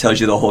and it tells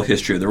you the whole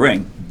history of the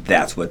ring,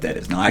 that's what that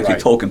is. Now, actually,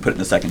 Right. Tolkien put it in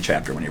the second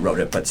chapter when he wrote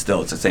it, but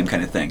still, it's the same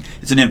kind of thing.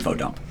 It's an info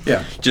dump.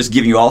 Yeah. Just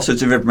giving you all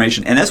sorts of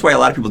information. And that's why a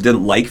lot of people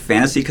didn't like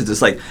fantasy, because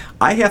it's like,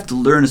 I have to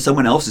learn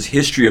someone else's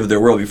history of their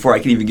world before I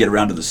can even get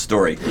around to the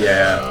story.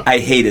 Yeah. I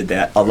hated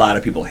that. A lot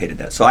of people hated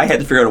that. So I had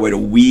to figure out a way to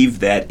weave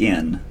that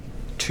in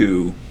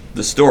to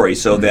the story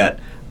so that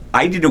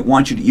I didn't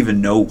want you to even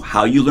know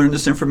how you learned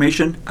this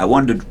information. I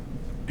wanted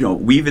to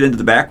weave it into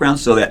the background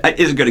so that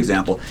is a good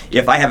example.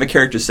 If I have a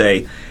character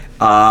say,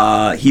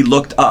 he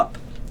looked up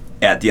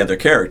at the other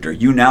character,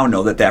 you now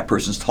know that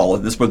person's taller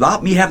than this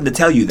without me having to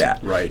tell you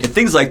that. Right. And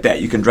things like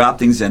that. You can drop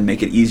things in,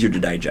 make it easier to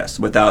digest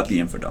without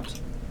the info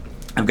dumps.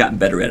 I've gotten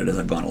better at it as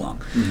I've gone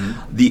along.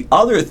 The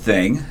other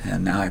thing,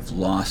 and now I've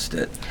lost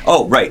it.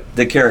 Oh, right,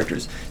 the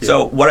characters. Yeah.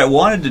 So what I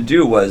wanted to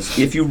do was,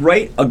 if you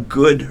write a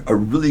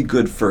really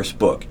good first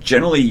book,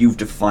 generally you've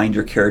defined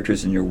your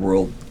characters in your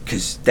world,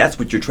 because that's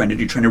what you're trying to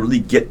do. You're trying to really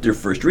get their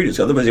first readers.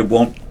 Otherwise it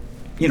won't,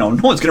 no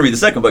one's going to read the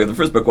second book if the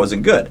first book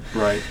wasn't good.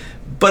 Right.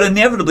 But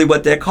inevitably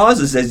what that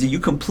causes is you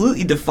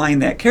completely define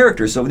that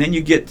character. So then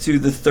you get to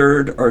the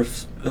third or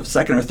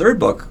second or third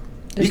book,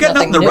 There's you got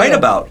nothing to new. write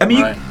about. I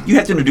mean, Right. you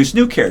have to introduce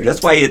new characters.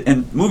 That's why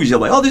in movies you're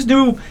like, these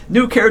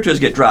new characters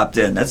get dropped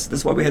in.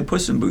 That's why we had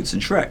Puss in Boots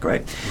and Shrek,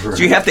 right? So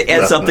you have to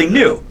add something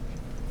new.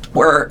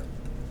 Where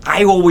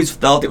I always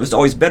felt it was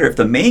always better if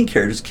the main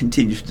characters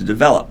continued to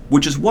develop,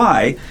 which is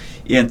why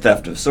in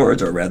Theft of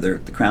Swords, or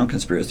rather The Crown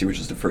Conspiracy, which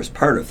is the first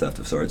part of Theft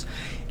of Swords,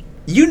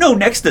 you know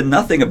next to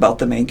nothing about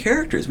the main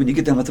characters when you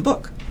get done with the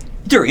book.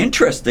 They're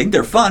interesting,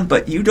 they're fun,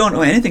 but you don't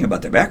know anything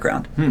about their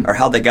background or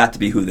how they got to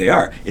be who they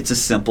are. It's a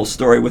simple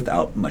story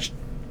without much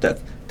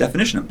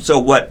definition. So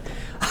what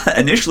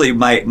initially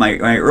my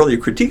earlier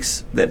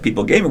critiques that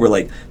people gave me were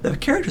like, the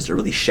characters are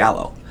really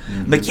shallow.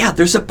 I'm like, yeah,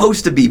 they're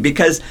supposed to be,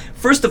 because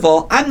first of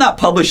all, I'm not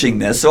publishing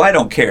this, so I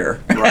don't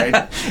care. Right.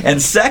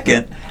 And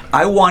second,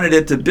 I wanted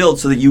it to build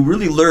so that you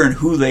really learn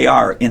who they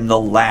are in the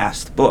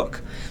last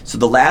book. So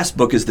the last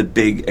book is the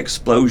big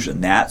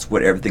explosion. That's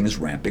what everything is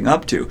ramping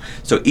up to.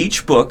 So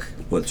each book,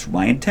 what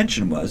my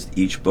intention was,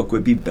 each book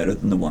would be better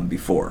than the one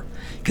before.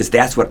 Because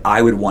that's what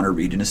I would want to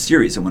read in a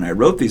series. And when I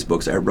wrote these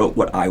books, I wrote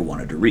what I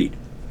wanted to read.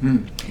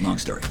 Long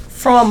story.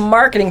 From a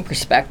marketing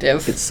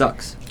perspective, It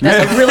sucks.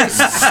 that's a really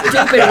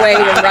stupid way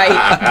to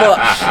write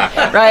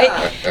books,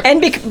 right? And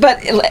but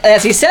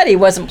as he said, he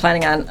wasn't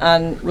planning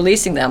on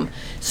releasing them.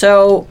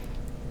 So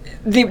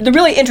the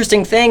really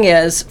interesting thing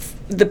is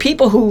the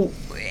people who,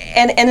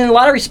 and in a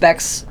lot of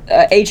respects,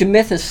 Age of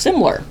Myth is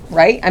similar,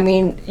 right? I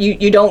mean,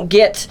 you don't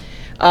get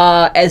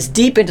as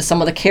deep into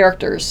some of the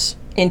characters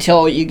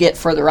until you get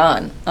further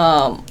on.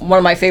 One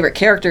of my favorite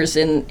characters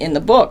in the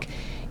book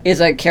is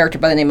a character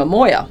by the name of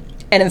Moya.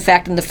 And in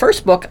fact, in the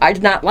first book, I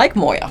did not like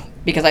Moya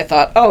because I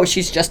thought,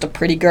 she's just a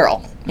pretty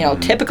girl,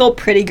 typical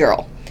pretty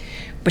girl.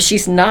 But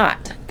she's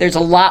not. There's a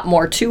lot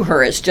more to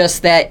her. It's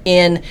just that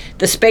in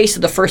the space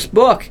of the first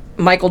book,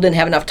 Michael didn't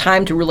have enough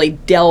time to really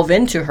delve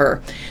into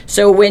her.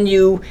 So when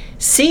you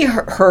see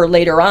her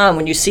later on,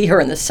 when you see her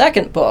in the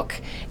second book,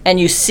 and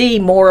you see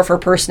more of her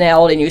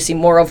personality, and you see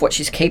more of what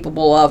she's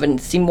capable of,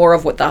 and see more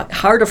of what the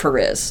heart of her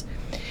is,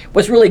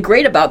 what's really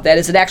great about that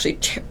is it actually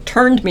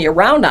turned me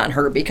around on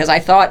her, because I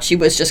thought she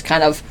was just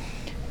kind of,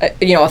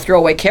 a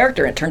throwaway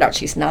character, and it turned out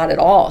she's not at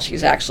all.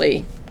 She's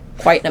actually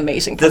quite an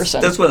amazing person.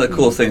 That's one of the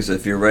cool things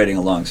if you're writing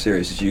a long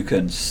series is you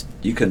can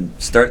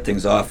start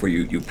things off where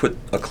you put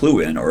a clue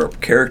in or a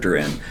character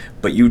in,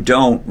 but you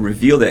don't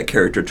reveal that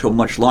character till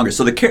much longer.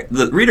 So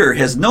the reader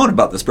has known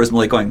about this person,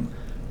 like going,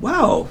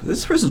 wow,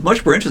 this person's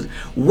much more interesting.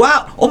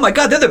 Wow, oh my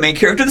God, they're the main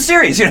character of the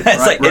series.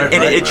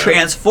 It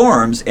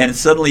transforms, and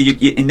suddenly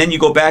and then you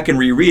go back and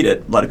reread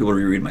it. A lot of people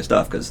reread my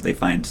stuff because they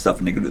find stuff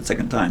and they can do it the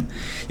second time.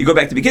 You go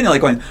back to the beginning,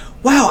 like going,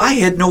 wow, I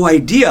had no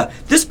idea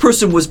this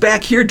person was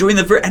back here doing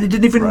and I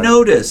didn't even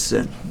notice.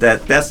 And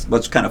that's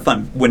what's kind of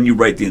fun when you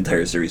write the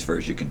entire series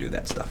first. You can do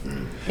that stuff.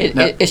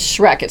 It's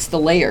Shrek. It's the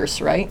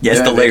layers, right? Yes,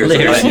 Yeah, the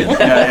layers.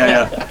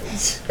 yeah.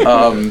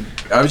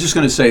 I was just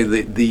going to say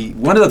the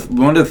one of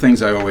the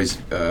things I always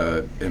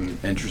am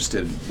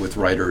interested with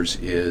writers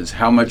is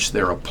how much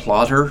they're a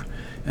plotter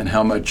and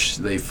how much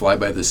they fly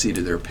by the seat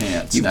of their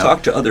pants. You've Now,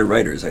 talked to other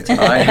writers, I think.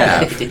 I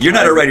have. You're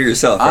not a writer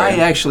yourself, I right?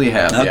 actually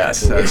have, Okay. yes.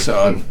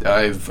 So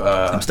I've.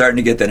 I'm starting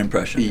to get that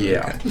impression.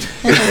 Yeah,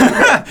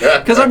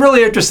 because I'm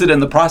really interested in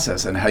the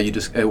process and how you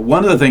just.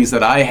 One of the things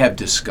that I have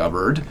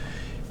discovered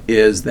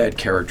is that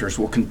characters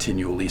will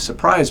continually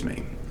surprise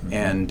me,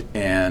 and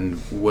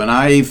when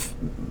I've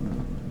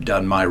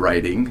done my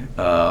writing,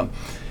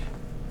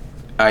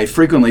 I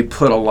frequently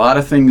put a lot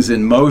of things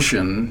in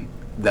motion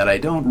that I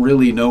don't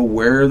really know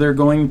where they're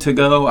going to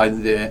go,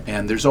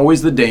 and there's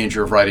always the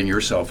danger of writing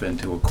yourself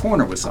into a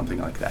corner with something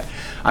like that.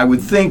 I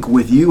would think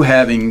with you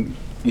having,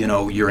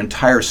 your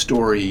entire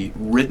story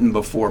written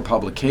before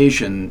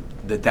publication,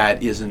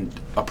 that isn't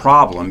a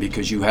problem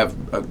because you have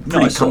a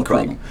pretty it's still a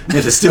concrete. problem.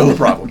 It is still a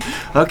problem.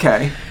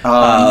 Okay.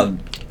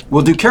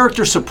 Well, do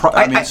characters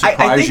surprise?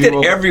 I think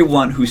that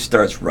everyone who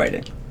starts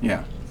writing,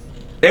 Yeah.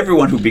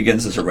 everyone who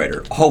begins as a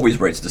writer always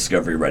writes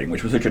discovery writing,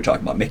 which was what you're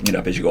talking about, making it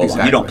up as you go along.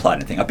 You don't Exactly. plot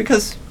anything up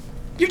because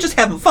you're just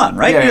having fun,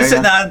 right? Yeah, You're yeah,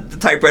 sitting yeah. on the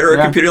typewriter or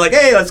Yeah. computer like,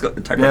 hey, let's go.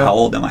 Typewriter, Yeah. how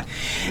old am I?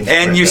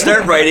 And you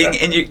start writing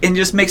and you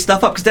just make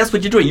stuff up because that's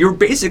what you're doing. You're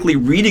basically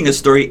reading a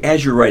story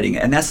as you're writing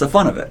it, and that's the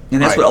fun of it.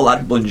 And that's Right. what a lot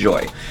of people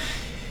enjoy.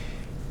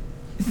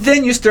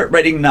 Then you start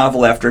writing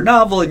novel after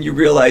novel and you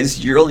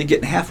realize you're only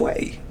getting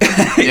halfway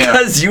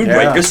because you Yeah.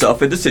 write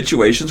yourself into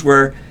situations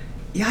where,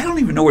 I don't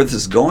even know where this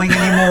is going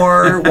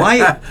anymore.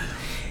 Why?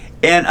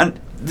 And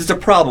there's a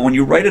problem. When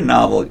you write a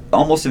novel,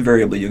 almost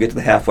invariably you get to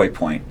the halfway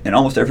point, and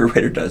almost every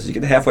writer does. You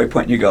get to the halfway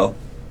point and you go,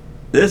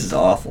 this is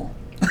awful.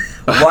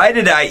 Why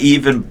did I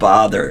even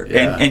bother?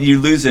 Yeah. And you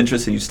lose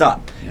interest and you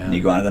stop. Yeah. And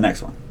you go on to the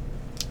next one.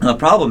 And the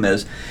problem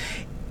is,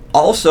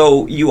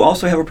 you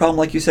also have a problem,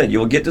 like you said.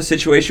 You'll get to a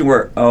situation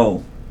where,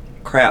 oh,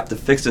 crap, to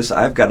fix this,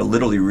 I've got to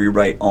literally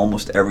rewrite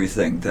almost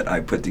everything that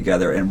I put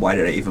together, and why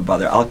did I even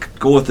bother? I'll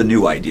go with the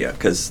new idea,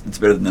 because it's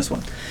better than this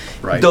one.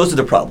 Right. Those are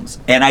the problems.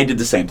 And I did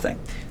the same thing.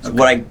 So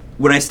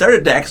when I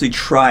started to actually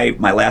try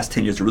my last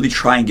 10 years to really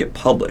try and get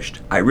published,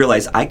 I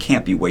realized I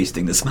can't be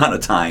wasting this amount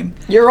of time.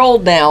 You're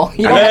old now.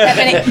 You don't have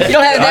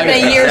that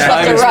many years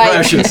left to write.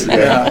 Expressions,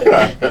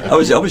 yeah. I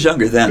was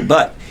younger then,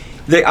 but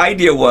the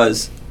idea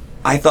was,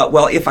 I thought,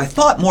 well, if I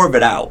thought more of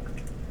it out,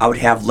 I would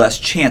have less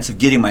chance of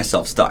getting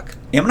myself stuck.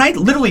 And when I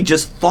literally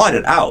just thought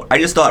it out, I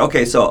just thought,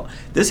 okay, so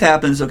this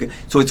happens, okay,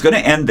 so it's going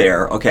to end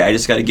there, okay, I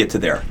just got to get to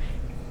there.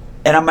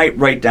 And I might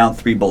write down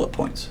 3 bullet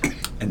points,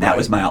 and that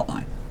was my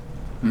outline.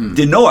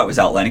 Didn't know I was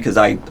outlining because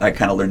I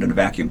kind of learned in a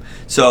vacuum.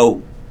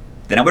 So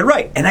then I would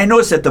write. And I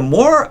noticed that the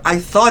more I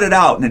thought it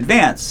out in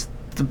advance,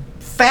 the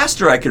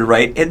faster I could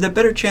write and the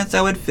better chance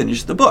I would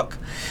finish the book.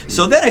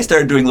 So then I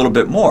started doing a little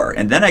bit more,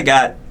 and then I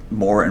got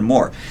more and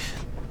more.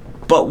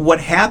 But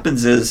what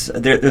happens is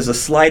there's a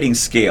sliding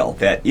scale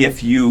that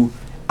if you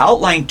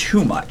outline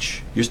too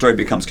much, your story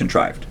becomes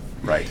contrived.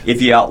 Right.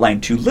 If you outline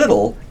too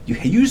little, you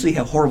usually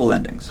have horrible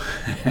endings.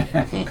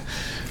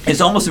 It's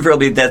almost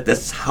invariably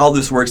that's how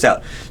this works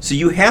out. So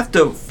you have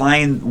to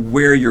find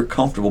where you're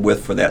comfortable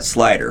with for that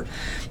slider.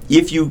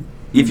 If you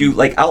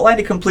like outline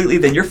it completely,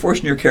 then you're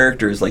forcing your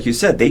characters, like you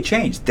said, they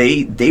change.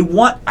 They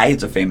want.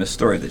 It's a famous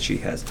story that she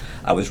has.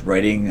 I was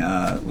writing,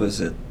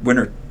 was it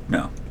Winter?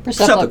 No,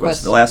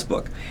 Persepolis. the last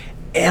book,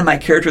 and my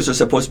characters are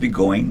supposed to be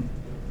going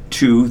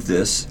to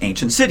this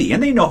ancient city,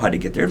 and they know how to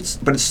get there,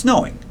 but it's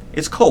snowing,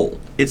 it's cold,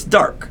 it's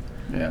dark.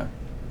 Yeah.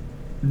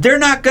 They're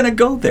not going to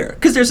go there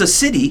because there's a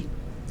city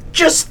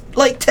just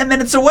like 10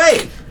 minutes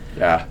away.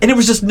 Yeah. And there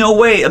was just no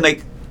way. I'm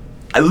like,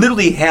 I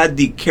literally had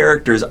the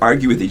characters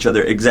argue with each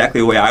other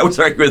exactly the way I was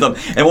arguing with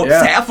them. And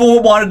Yeah. half of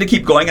them wanted to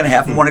keep going and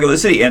half of them wanted to go to the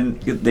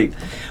city.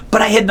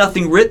 But I had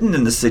nothing written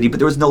in the city, but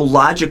there was no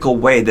logical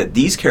way that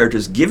these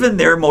characters, given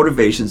their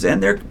motivations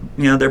and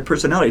their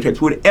personality types,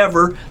 would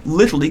ever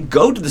literally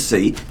go to the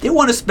city. They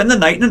want to spend the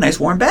night in a nice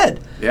warm bed.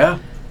 Yeah.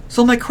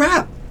 So I'm like,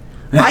 crap.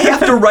 I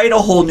have to write a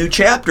whole new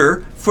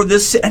chapter for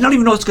this. I don't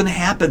even know what's going to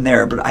happen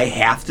there, but I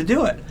have to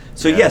do it.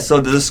 So Yeah.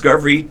 so the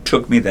discovery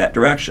took me that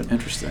direction.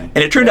 Interesting.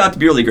 And it turned out to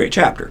be a really great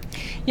chapter.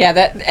 Yeah,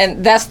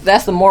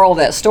 that's the moral of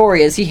that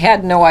story is he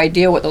had no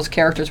idea what those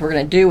characters were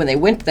going to do when they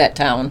went to that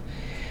town.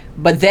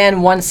 But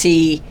then once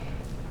he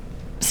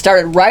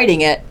started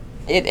writing it,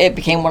 it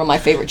became one of my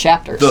favorite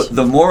chapters.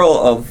 The moral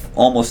of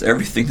almost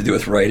everything to do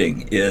with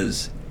writing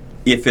is,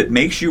 if it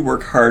makes you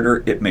work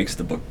harder, it makes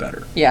the book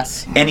better.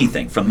 Yes.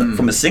 Anything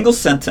from a single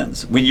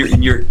sentence, when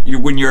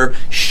you're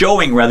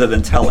showing rather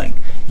than telling,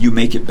 you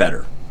make it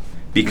better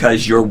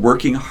because you're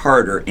working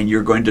harder and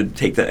you're going to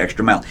take that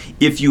extra mile.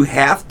 If you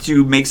have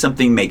to make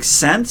something make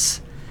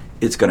sense,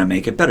 it's going to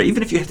make it better.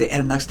 Even if you have to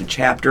add an extra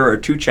chapter or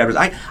 2 chapters.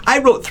 I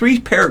wrote 3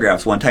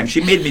 paragraphs one time.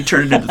 She made me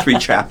turn it into 3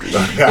 chapters.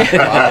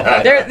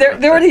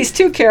 There were these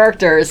 2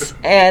 characters,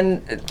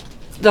 and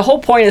the whole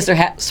point is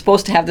they're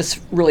supposed to have this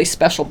really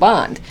special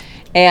bond.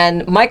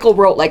 And Michael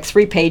wrote like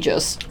 3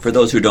 pages. For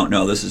those who don't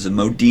know, this is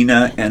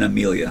Modena and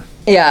Amelia.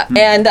 Yeah,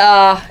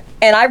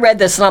 and I read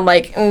this and I'm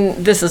like,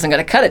 this isn't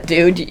going to cut it,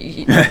 dude.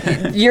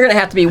 You're going to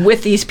have to be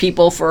with these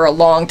people for a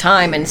long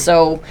time. And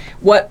so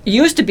what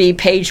used to be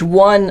page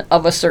 1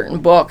 of a certain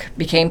book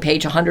became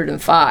page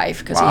 105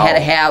 because he had to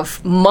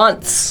have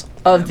months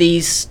of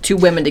these two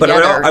women But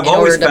together I've in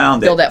always order to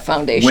found build that that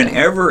foundation.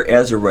 whenever,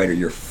 as a writer,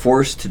 you're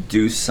forced to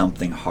do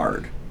something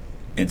hard,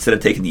 instead of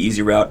taking the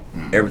easy route,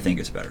 everything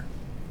gets better.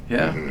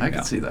 Yeah, I could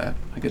Yeah. see that.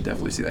 I could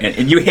definitely see that.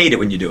 And you hate it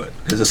when you do it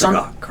because it's like,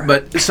 oh crap.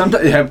 But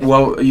sometimes,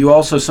 you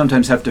also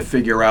sometimes have to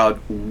figure out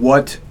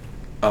what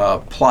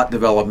plot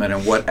development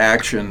and what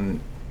action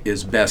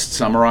is best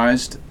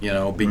summarized.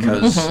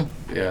 Because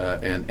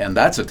and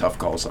that's a tough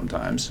call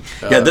sometimes.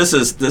 Yeah, this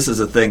is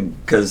a thing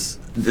because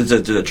there's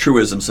a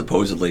truism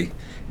supposedly,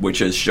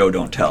 which is show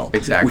don't tell.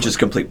 Exactly. Which is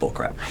complete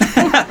bullcrap.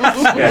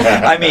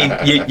 I mean,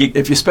 you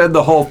if you spend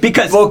the whole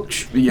because book,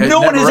 no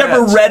one has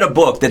ever read a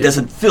book that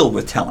doesn't fill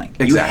with telling.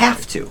 You Exactly.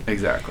 have to.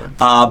 Exactly.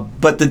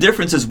 But the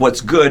difference is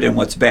what's good and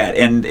what's bad,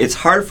 and it's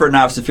hard for a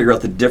novice to figure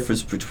out the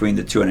difference between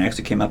the two. And I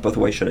actually came up with a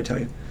way. Should I tell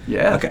you?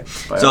 Yeah. Okay.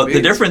 By So all the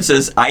means. difference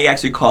is, I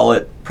actually call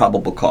it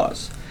probable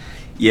cause.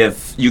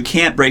 If you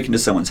can't break into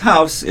someone's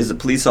house as a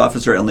police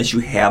officer unless you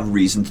have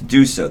reason to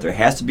do so, there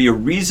has to be a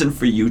reason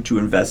for you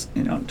to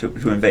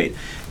to invade.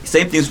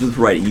 Same things with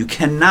writing. You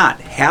cannot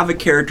have a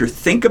character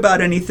think about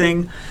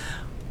anything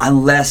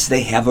unless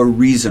they have a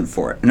reason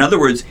for it. In other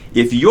words,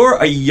 if you're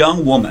a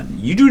young woman,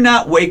 you do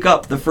not wake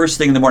up the first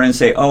thing in the morning and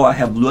say, oh, I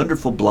have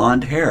wonderful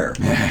blonde hair,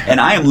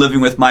 and I am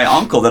living with my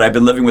uncle that I've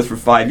been living with for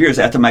 5 years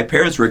after my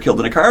parents were killed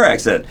in a car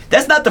accident.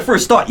 That's not the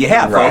first thought you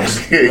have,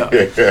 folks.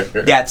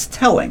 That's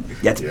telling.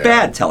 That's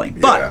bad telling.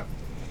 But Yeah.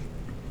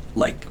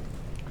 like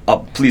a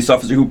police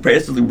officer who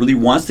basically really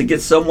wants to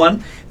get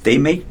someone, they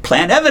may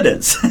plant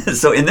evidence.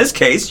 So in this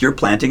case, you're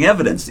planting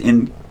evidence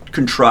in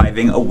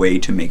contriving a way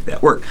to make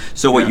that work.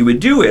 So what you would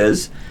do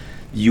is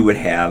you would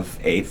have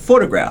a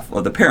photograph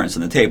of the parents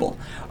on the table.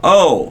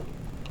 Oh,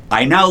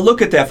 I now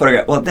look at that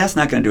photograph. Well, that's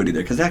not going to do it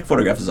either because that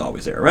photograph is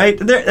always there, right?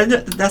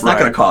 That's not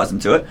going to cause them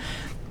to it.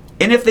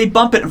 And if they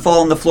bump it and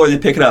fall on the floor and they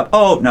pick it up,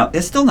 oh, no,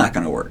 it's still not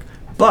going to work.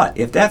 But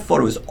if that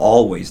photo is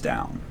always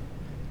down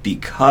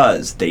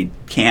because they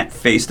can't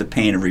face the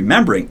pain of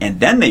remembering and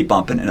then they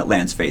bump it and it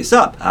lands face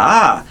up,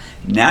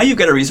 now you've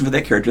got a reason for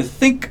that character to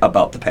think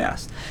about the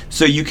past.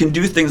 So you can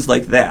do things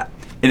like that.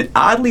 And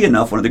oddly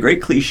enough, one of the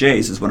great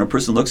cliches is when a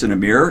person looks in a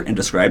mirror and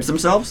describes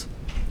themselves.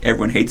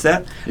 Everyone hates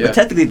that. Yeah. But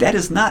technically, that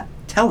is not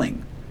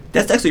telling.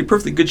 That's actually a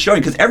perfectly good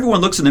showing because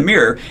everyone looks in the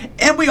mirror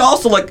and we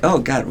also like, oh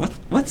God,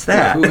 what's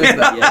that? Who is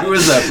that? Yeah, who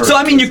is that person? So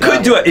I mean, you Who's could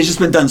that? do it. It's just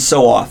been done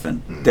so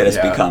often that it's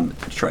Yeah. become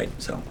trite.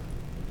 So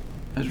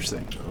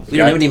Interesting. We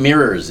don't have any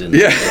mirrors in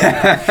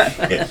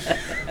Yeah.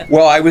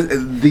 Well, I was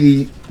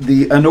the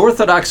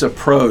unorthodox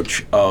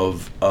approach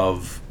of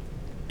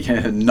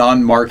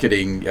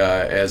non-marketing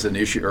as an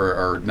issue,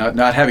 or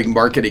not having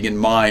marketing in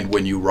mind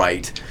when you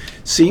write,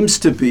 seems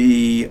to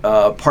be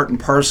part and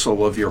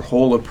parcel of your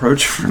whole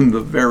approach from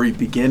the very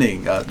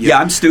beginning.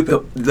 I'm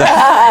stupid.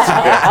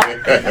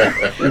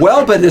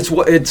 Well, but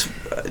it's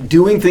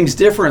doing things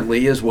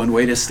differently is one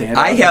way to stand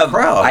out I in the have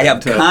crowd. I have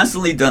to-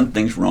 constantly done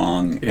things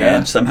wrong, Yeah.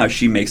 and somehow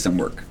she makes them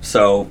work.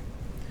 So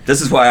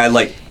this is why I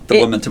like the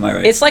woman to my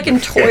right. It's like in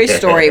Toy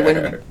Story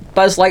when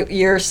Buzz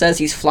Lightyear says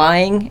he's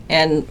flying,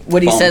 and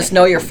Woody Falling. says,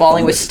 "No, you're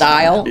falling with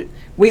style."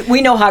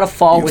 We know how to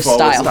fall You with fall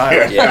style.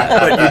 but you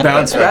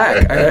bounce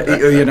back.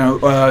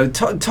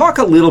 Talk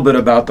a little bit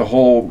about the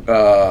whole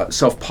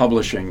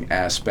self-publishing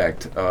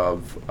aspect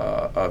of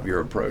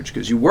your approach,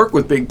 because you work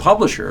with big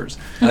publishers.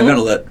 I'm going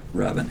to let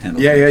Robin handle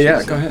Yeah, it. yeah,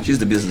 She's, go ahead. She's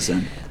the business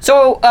end.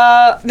 So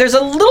there's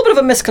a little bit of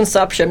a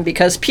misconception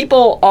because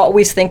people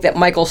always think that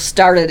Michael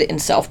started in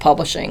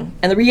self-publishing,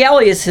 and the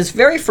reality is his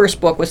very first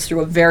book was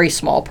through a very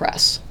small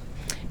press.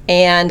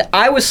 And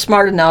I was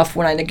smart enough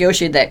when I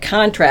negotiated that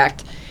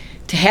contract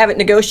to have it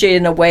negotiated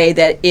in a way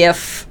that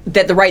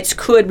that the rights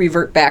could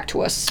revert back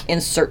to us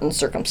in certain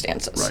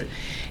circumstances. Right.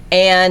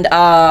 And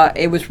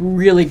it was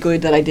really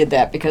good that I did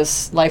that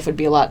because life would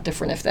be a lot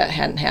different if that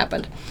hadn't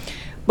happened.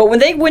 But when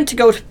they went to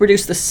go to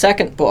produce the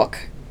second book,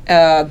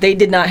 they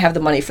did not have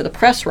the money for the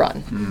press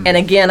run. And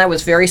again, I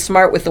was very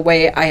smart with the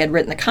way I had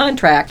written the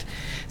contract,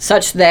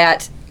 such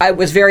that it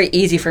was very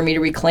easy for me to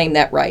reclaim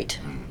that right.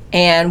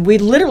 And we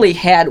literally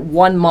had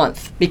 1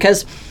 month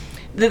because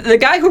the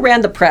guy who ran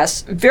the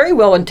press, very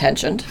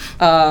well-intentioned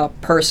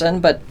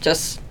person, but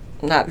just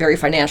not very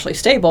financially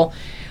stable,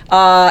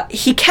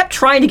 he kept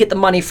trying to get the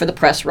money for the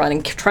press run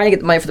and trying to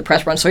get the money for the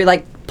press run, so he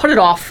put it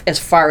off as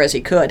far as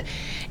he could.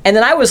 And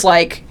then I was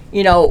like,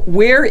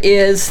 where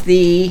is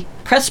the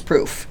press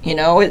proof?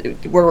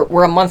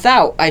 We're a month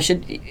out.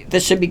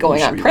 This should be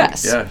going on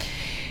press. Yeah.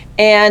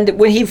 And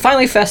when he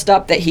finally fessed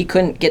up that he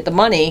couldn't get the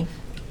money,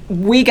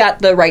 we got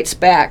the rights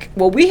back.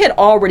 Well, we had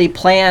already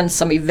planned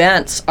some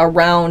events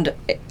around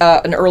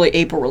an early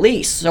April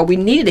release, so we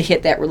needed to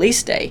hit that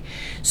release day.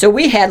 So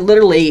we had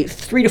literally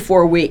 3 to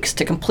 4 weeks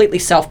to completely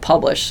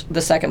self-publish the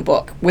second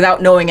book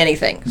without knowing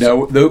anything.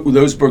 Now,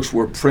 those books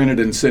were printed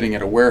and sitting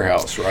in a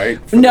warehouse, right?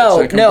 For the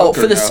No, second no. book,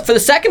 or For the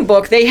second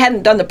book, they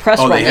hadn't done the press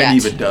Oh, run they yet.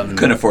 hadn't even done.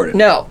 Couldn't afford it.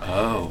 No.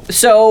 Oh.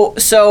 So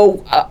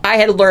I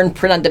had to learn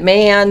print on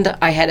demand.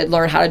 I had to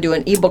learn how to do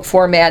an ebook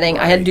formatting.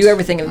 I had to do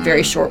everything in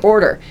very short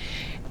order.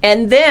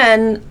 And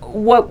then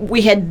what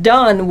we had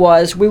done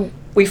was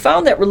we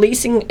found that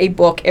releasing a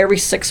book every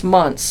 6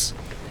 months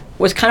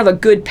was kind of a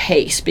good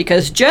pace,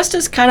 because just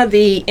as kind of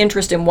the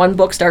interest in one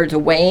book started to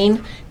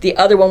wane, the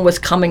other one was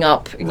coming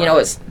up. You know,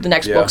 as the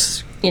next Yeah.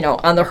 book's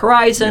on the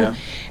horizon, Yeah.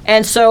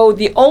 and so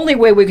the only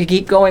way we could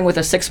keep going with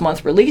a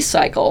 6-month release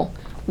cycle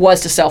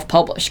was to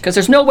self-publish, because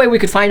there's no way we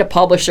could find a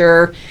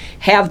publisher,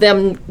 have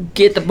them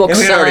get the book And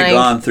we had signed. already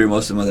gone through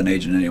most of them with an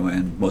agent anyway,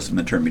 and most of them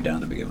had turned me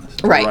down to begin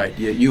with. Right. Right.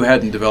 You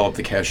hadn't developed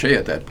the cachet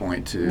at that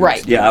point to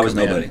Right. Yeah, I was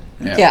come in. nobody.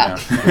 Yeah.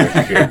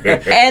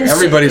 And so-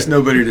 Everybody's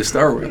nobody to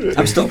start with.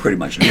 I'm still pretty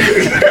much.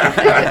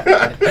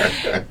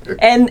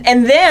 And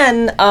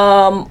then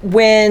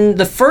when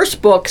the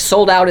first book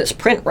sold out its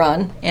print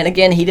run, and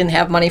again he didn't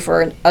have money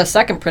for a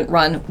second print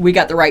run, we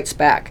got the rights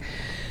back.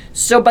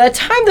 So by the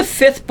time the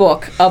 5th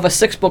book of a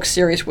 6-book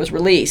series was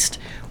released,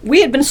 we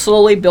had been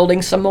slowly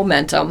building some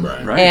momentum,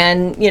 Right.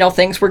 and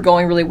things were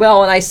going really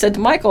well. And I said to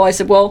Michael, I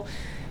said, well,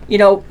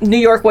 New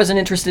York wasn't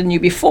interested in you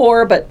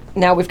before, but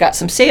now we've got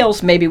some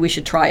sales, maybe we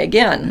should try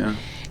again. Yeah.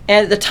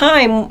 And at the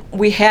time,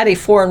 we had a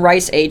foreign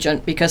rights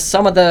agent, because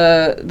some of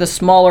the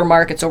smaller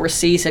markets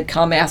overseas had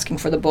come asking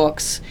for the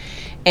books.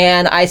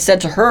 And I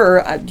said to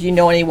her, do you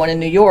know anyone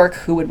in New York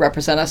who would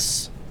represent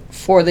us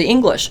for the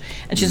English?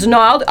 And she said, no,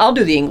 I'll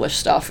do the English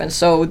stuff. And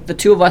so the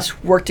two of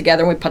us worked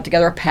together, and we put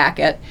together a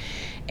packet.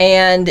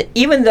 And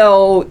even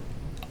though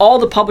all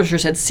the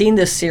publishers had seen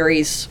this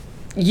series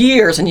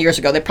years and years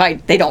ago,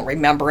 they don't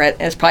remember it,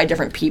 and it's probably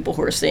different people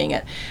who are seeing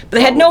it, but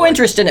they had no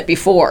interest in it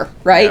before,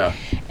 right? Yeah.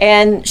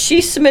 And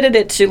she submitted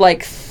it to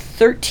like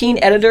 13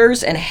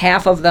 editors, and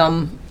half of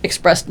them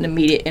expressed an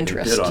immediate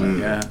interest. Did on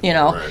it,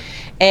 yeah. Right.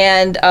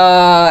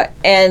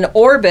 And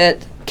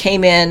Orbit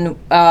came in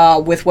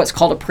with what's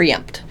called a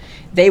preempt.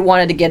 They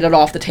wanted to get it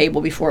off the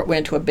table before it went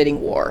into a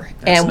bidding war.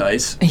 That's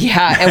nice.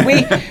 Yeah, and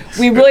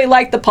we really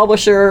liked the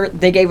publisher.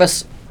 They gave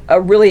us a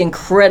really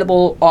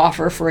incredible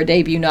offer for a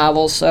debut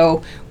novel,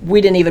 so we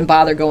didn't even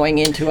bother going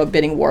into a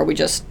bidding war. We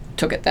just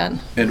took it then.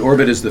 And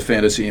Orbit is the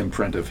fantasy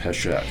imprint of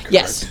Hachette, correct?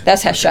 Yes,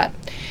 that's Hachette.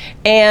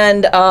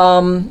 And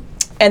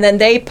then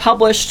they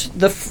published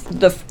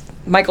the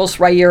Michael's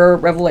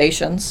Rhaenyra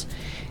Revelations.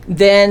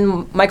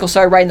 Then Michael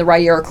started writing the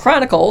Rhaenyra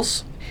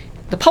Chronicles.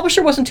 The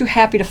publisher wasn't too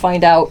happy to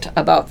find out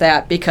about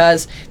that,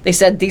 because they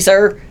said these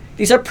are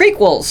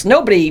prequels.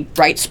 Nobody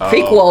writes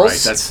prequels. Right.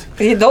 That's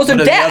those are one of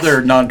the death. other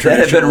That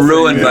non-traditional had been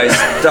ruined things.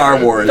 by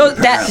Star Wars.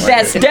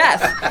 That's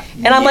death.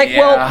 And I'm like,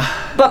 well,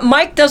 but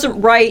Mike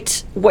doesn't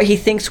write what he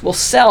thinks will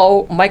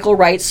sell. Michael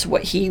writes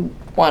what he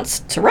wants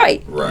to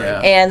write. Right.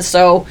 Yeah. And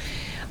so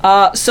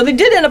they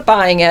did end up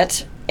buying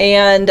it,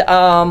 and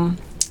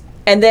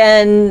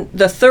then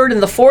the 3rd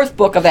and the 4th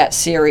book of that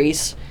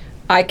series,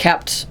 I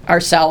kept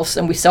ourselves,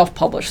 and we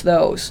self-published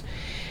those.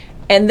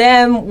 And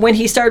then when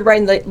he started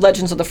writing the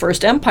Legends of the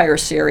First Empire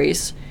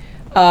series,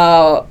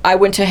 I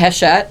went to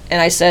Hachette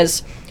and I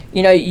says,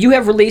 you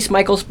have released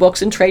Michael's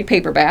books in trade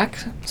paperback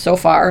so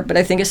far, but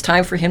I think it's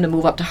time for him to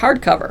move up to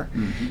hardcover.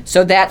 Mm-hmm.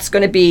 So that's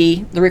going to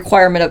be the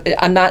requirement of,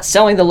 I'm not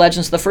selling the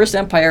Legends of the First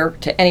Empire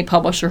to any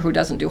publisher who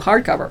doesn't do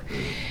hardcover.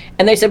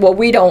 And they said, well,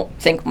 we don't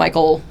think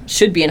Michael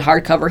should be in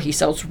hardcover. He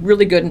sells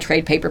really good in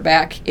trade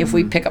paperback. If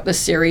we pick up this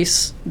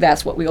series,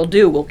 that's what we'll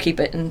do. We'll keep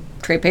it in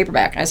trade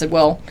paperback. And I said,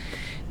 well,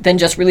 then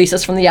just release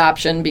us from the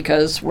option,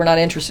 because we're not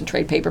interested in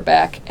trade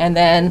paperback. And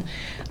then,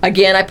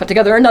 again, I put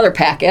together another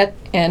packet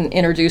and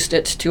introduced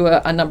it to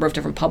a number of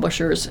different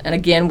publishers. And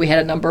again, we had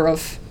a number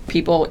of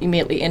people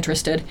immediately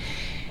interested.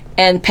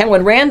 And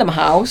Penguin Random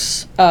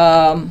House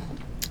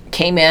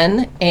came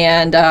in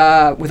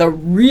and with a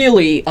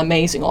really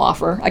amazing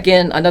offer.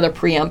 Again, another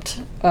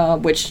preempt,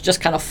 which just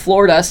kind of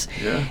floored us.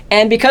 Yeah.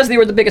 And because they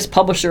were the biggest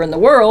publisher in the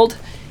world,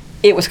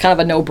 it was kind of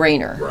a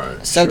no-brainer.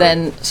 Right, So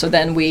sure.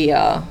 then we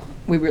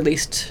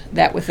released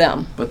that with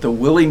them. But the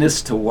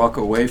willingness to walk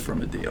away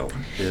from a deal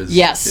is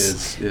Yes.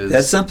 is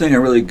That's something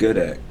I'm really good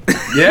at.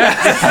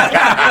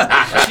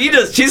 yeah.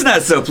 She's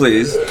not so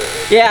pleased.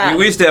 Yeah.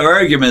 We used to have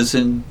arguments,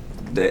 and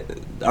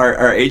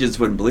our agents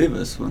wouldn't believe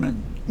us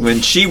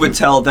when she would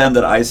tell them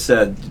that I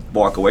said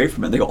walk away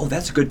from it. They go, "Oh,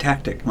 that's a good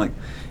tactic." I'm like,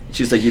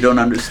 she's like, "You don't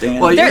understand."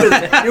 Well,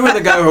 you were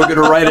the guy who was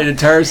going to write an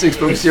entire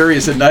 6-book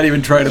series and not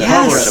even try to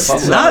Yes.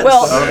 publish. Nuts.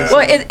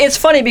 Well, it's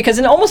funny because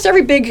in almost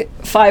every Big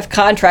 5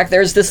 contract,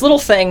 there's this little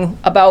thing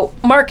about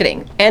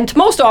marketing. And to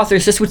most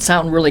authors, this would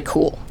sound really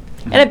cool.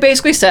 And it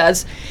basically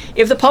says,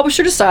 if the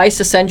publisher decides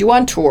to send you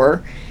on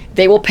tour,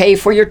 they will pay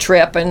for your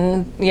trip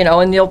and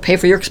they'll pay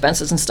for your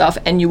expenses and stuff,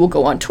 and you will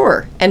go on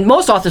tour. And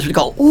most authors would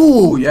go,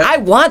 ooh, yeah. I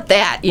want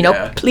that,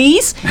 Yeah.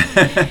 please.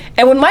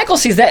 And when Michael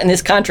sees that in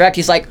his contract,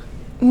 he's like,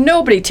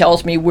 nobody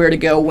tells me where to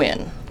go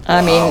when.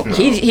 I mean,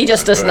 he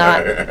just does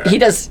not,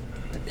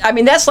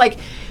 that's like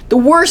the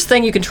worst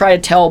thing you can try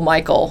to tell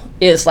Michael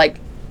is like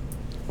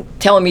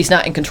tell him he's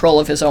not in control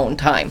of his own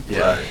time.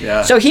 Yeah,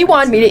 yeah. So he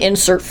wanted me to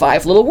insert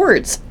 5 little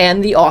words,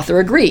 and the author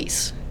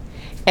agrees.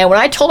 And when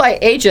I told my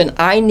agent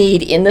I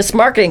need in this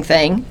marketing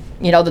thing,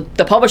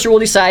 the publisher will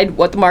decide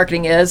what the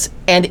marketing is,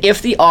 and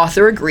if the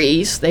author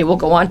agrees, they will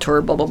go on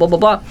tour, blah, blah, blah, blah,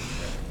 blah.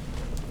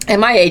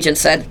 And my agent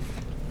said,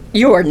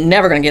 you are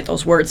never going to get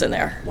those words in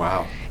there.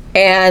 Wow.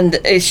 And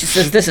she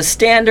says, this is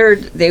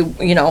standard. They,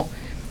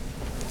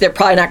 they're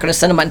probably not going to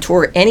send him on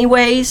tour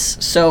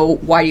anyways, so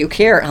why do you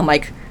care? I'm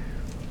like,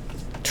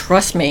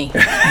 trust me,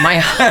 my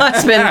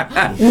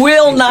husband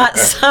will not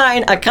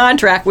sign a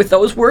contract with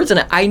those words in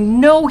it. I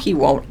know he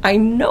won't. I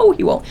know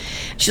he won't.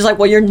 She's like,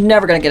 well, you're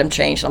never going to get him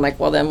changed. I'm like,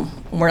 well, then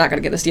we're not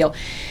going to get this deal.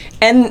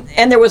 And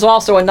there was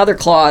also another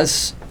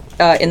clause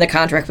in the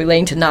contract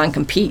relating to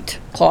non-compete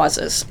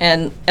clauses.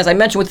 And as I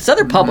mentioned with this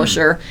other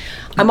publisher,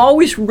 I'm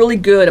always really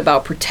good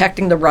about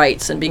protecting the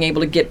rights and being able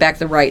to get back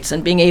the rights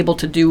and being able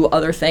to do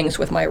other things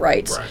with my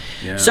rights. Right.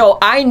 Yeah. So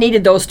I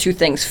needed those two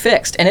things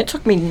fixed. And it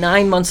took me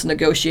 9 months of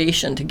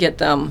negotiation to get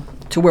them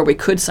to where we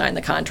could sign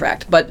the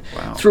contract. But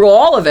through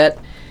all of it,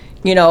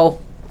 you know,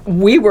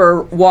 we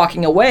were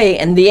walking away,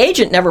 and the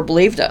agent never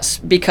believed us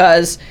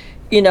because,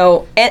 you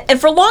know, and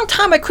for a long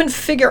time I couldn't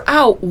figure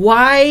out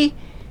why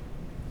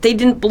they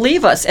didn't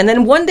believe us. And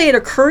then one day it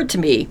occurred to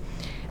me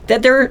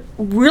that there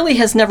really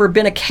has never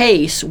been a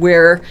case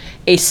where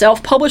a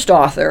self-published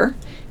author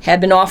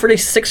had been offered a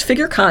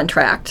 6-figure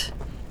contract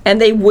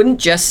and they wouldn't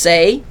just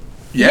say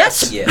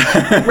yes. Yeah.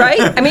 Right?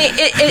 I mean,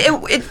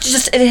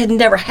 it had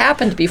never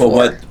happened before.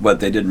 Well, what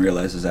they didn't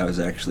realize is I was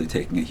actually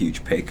taking a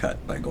huge pay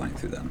cut by going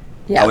through them.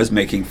 Yeah. I was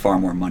making far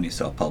more money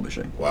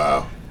self-publishing.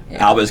 Wow.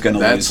 I was going to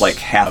That's lose like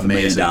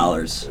amazing.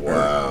 $500,000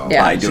 Wow.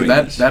 Yeah. by So doing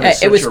that this.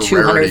 is It was such a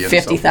rarity in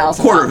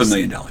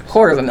 $250,000. $250,000.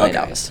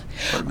 $250,000.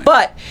 Okay.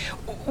 But,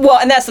 well,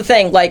 and that's the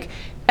thing. Like,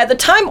 at the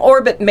time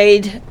Orbit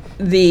made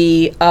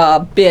the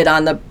bid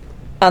on the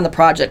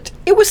project,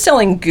 it was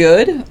selling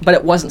good, but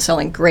it wasn't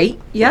selling great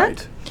yet.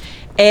 Right.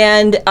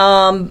 And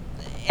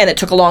it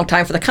took a long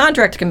time for the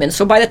contract to come in.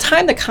 So by the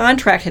time the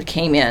contract had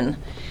came in,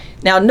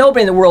 now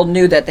nobody in the world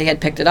knew that they had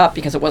picked it up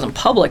because it wasn't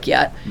public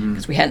yet,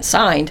 because we hadn't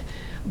signed.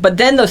 But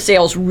then those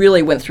sales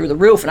really went through the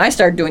roof, and I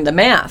started doing the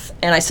math.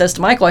 And I says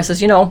to Michael, I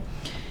says, you know,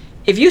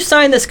 if you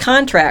sign this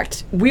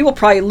contract, we will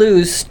probably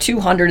lose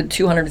 $200,000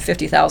 to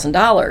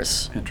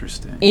 $250,000,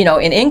 Interesting. you know,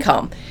 in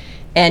income.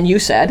 And you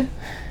said,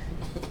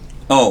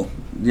 Oh,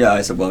 yeah.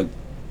 I said, well,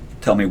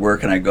 tell me where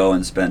can I go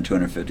and spend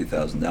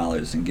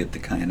 $250,000 and get the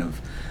kind of,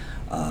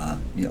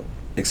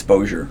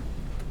 exposure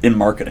in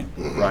marketing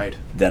Right.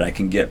 that I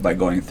can get by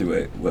going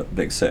through a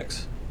Big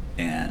Six.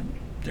 And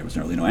there was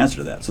really no answer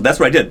to that. So that's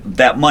what I did.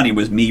 That money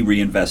was me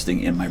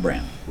reinvesting in my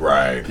brand.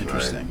 Right.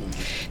 Interesting.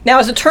 now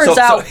as it turns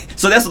out,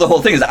 So that's the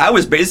whole thing is I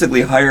was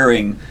basically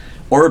hiring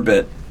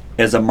Orbit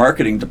as a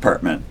marketing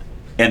department,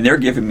 and they're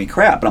giving me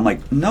crap. And I'm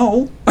like,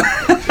 no.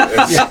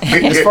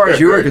 As far as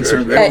you were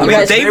concerned, I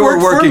mean, they were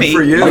work working for me.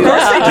 for you. Of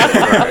course they do.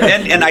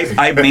 And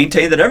I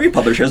maintain that every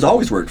publisher has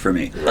always worked for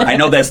me. I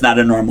know that's not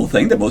a normal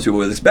thing that most people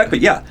would expect,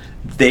 but yeah,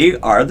 they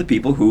are the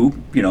people who,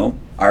 you know,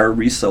 are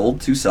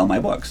resold to sell my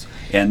books.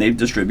 And they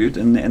distribute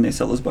and they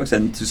sell those books.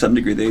 And to some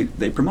degree,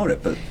 they promote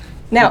it. But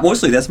Now-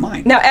 mostly that's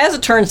mine. Now, as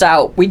it turns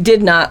out, we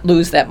did not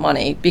lose that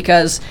money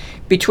because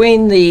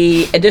between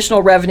the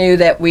additional revenue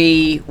that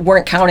we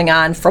weren't counting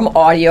on from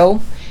audio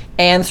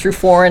and through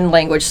foreign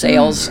language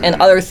sales and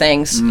other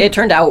things, it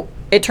turned out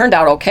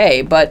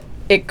okay. But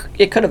it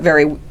could have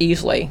very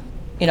easily,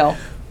 you know,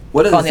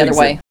 What are gone the other things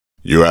way.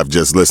 You have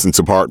just listened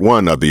to part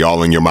 1 of the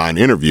All in Your Mind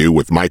interview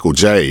with Michael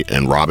J.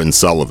 and Robin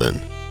Sullivan.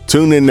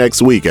 Tune in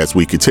next week as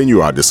we continue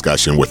our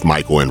discussion with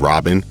Michael and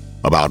Robin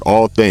about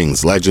all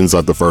things Legends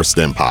of the First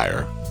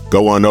Empire.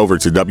 Go on over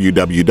to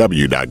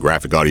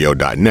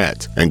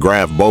www.graphicaudio.net and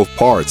grab both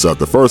parts of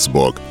the first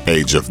book,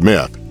 Age of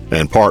Myth,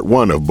 and part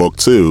 1 of book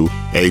 2,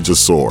 Age of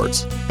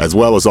Swords, as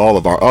well as all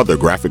of our other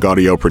graphic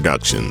audio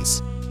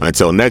productions.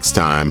 Until next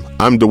time,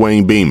 I'm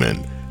Dwayne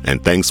Beeman,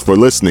 and thanks for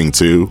listening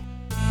to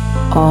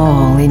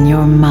All in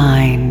Your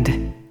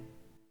Mind.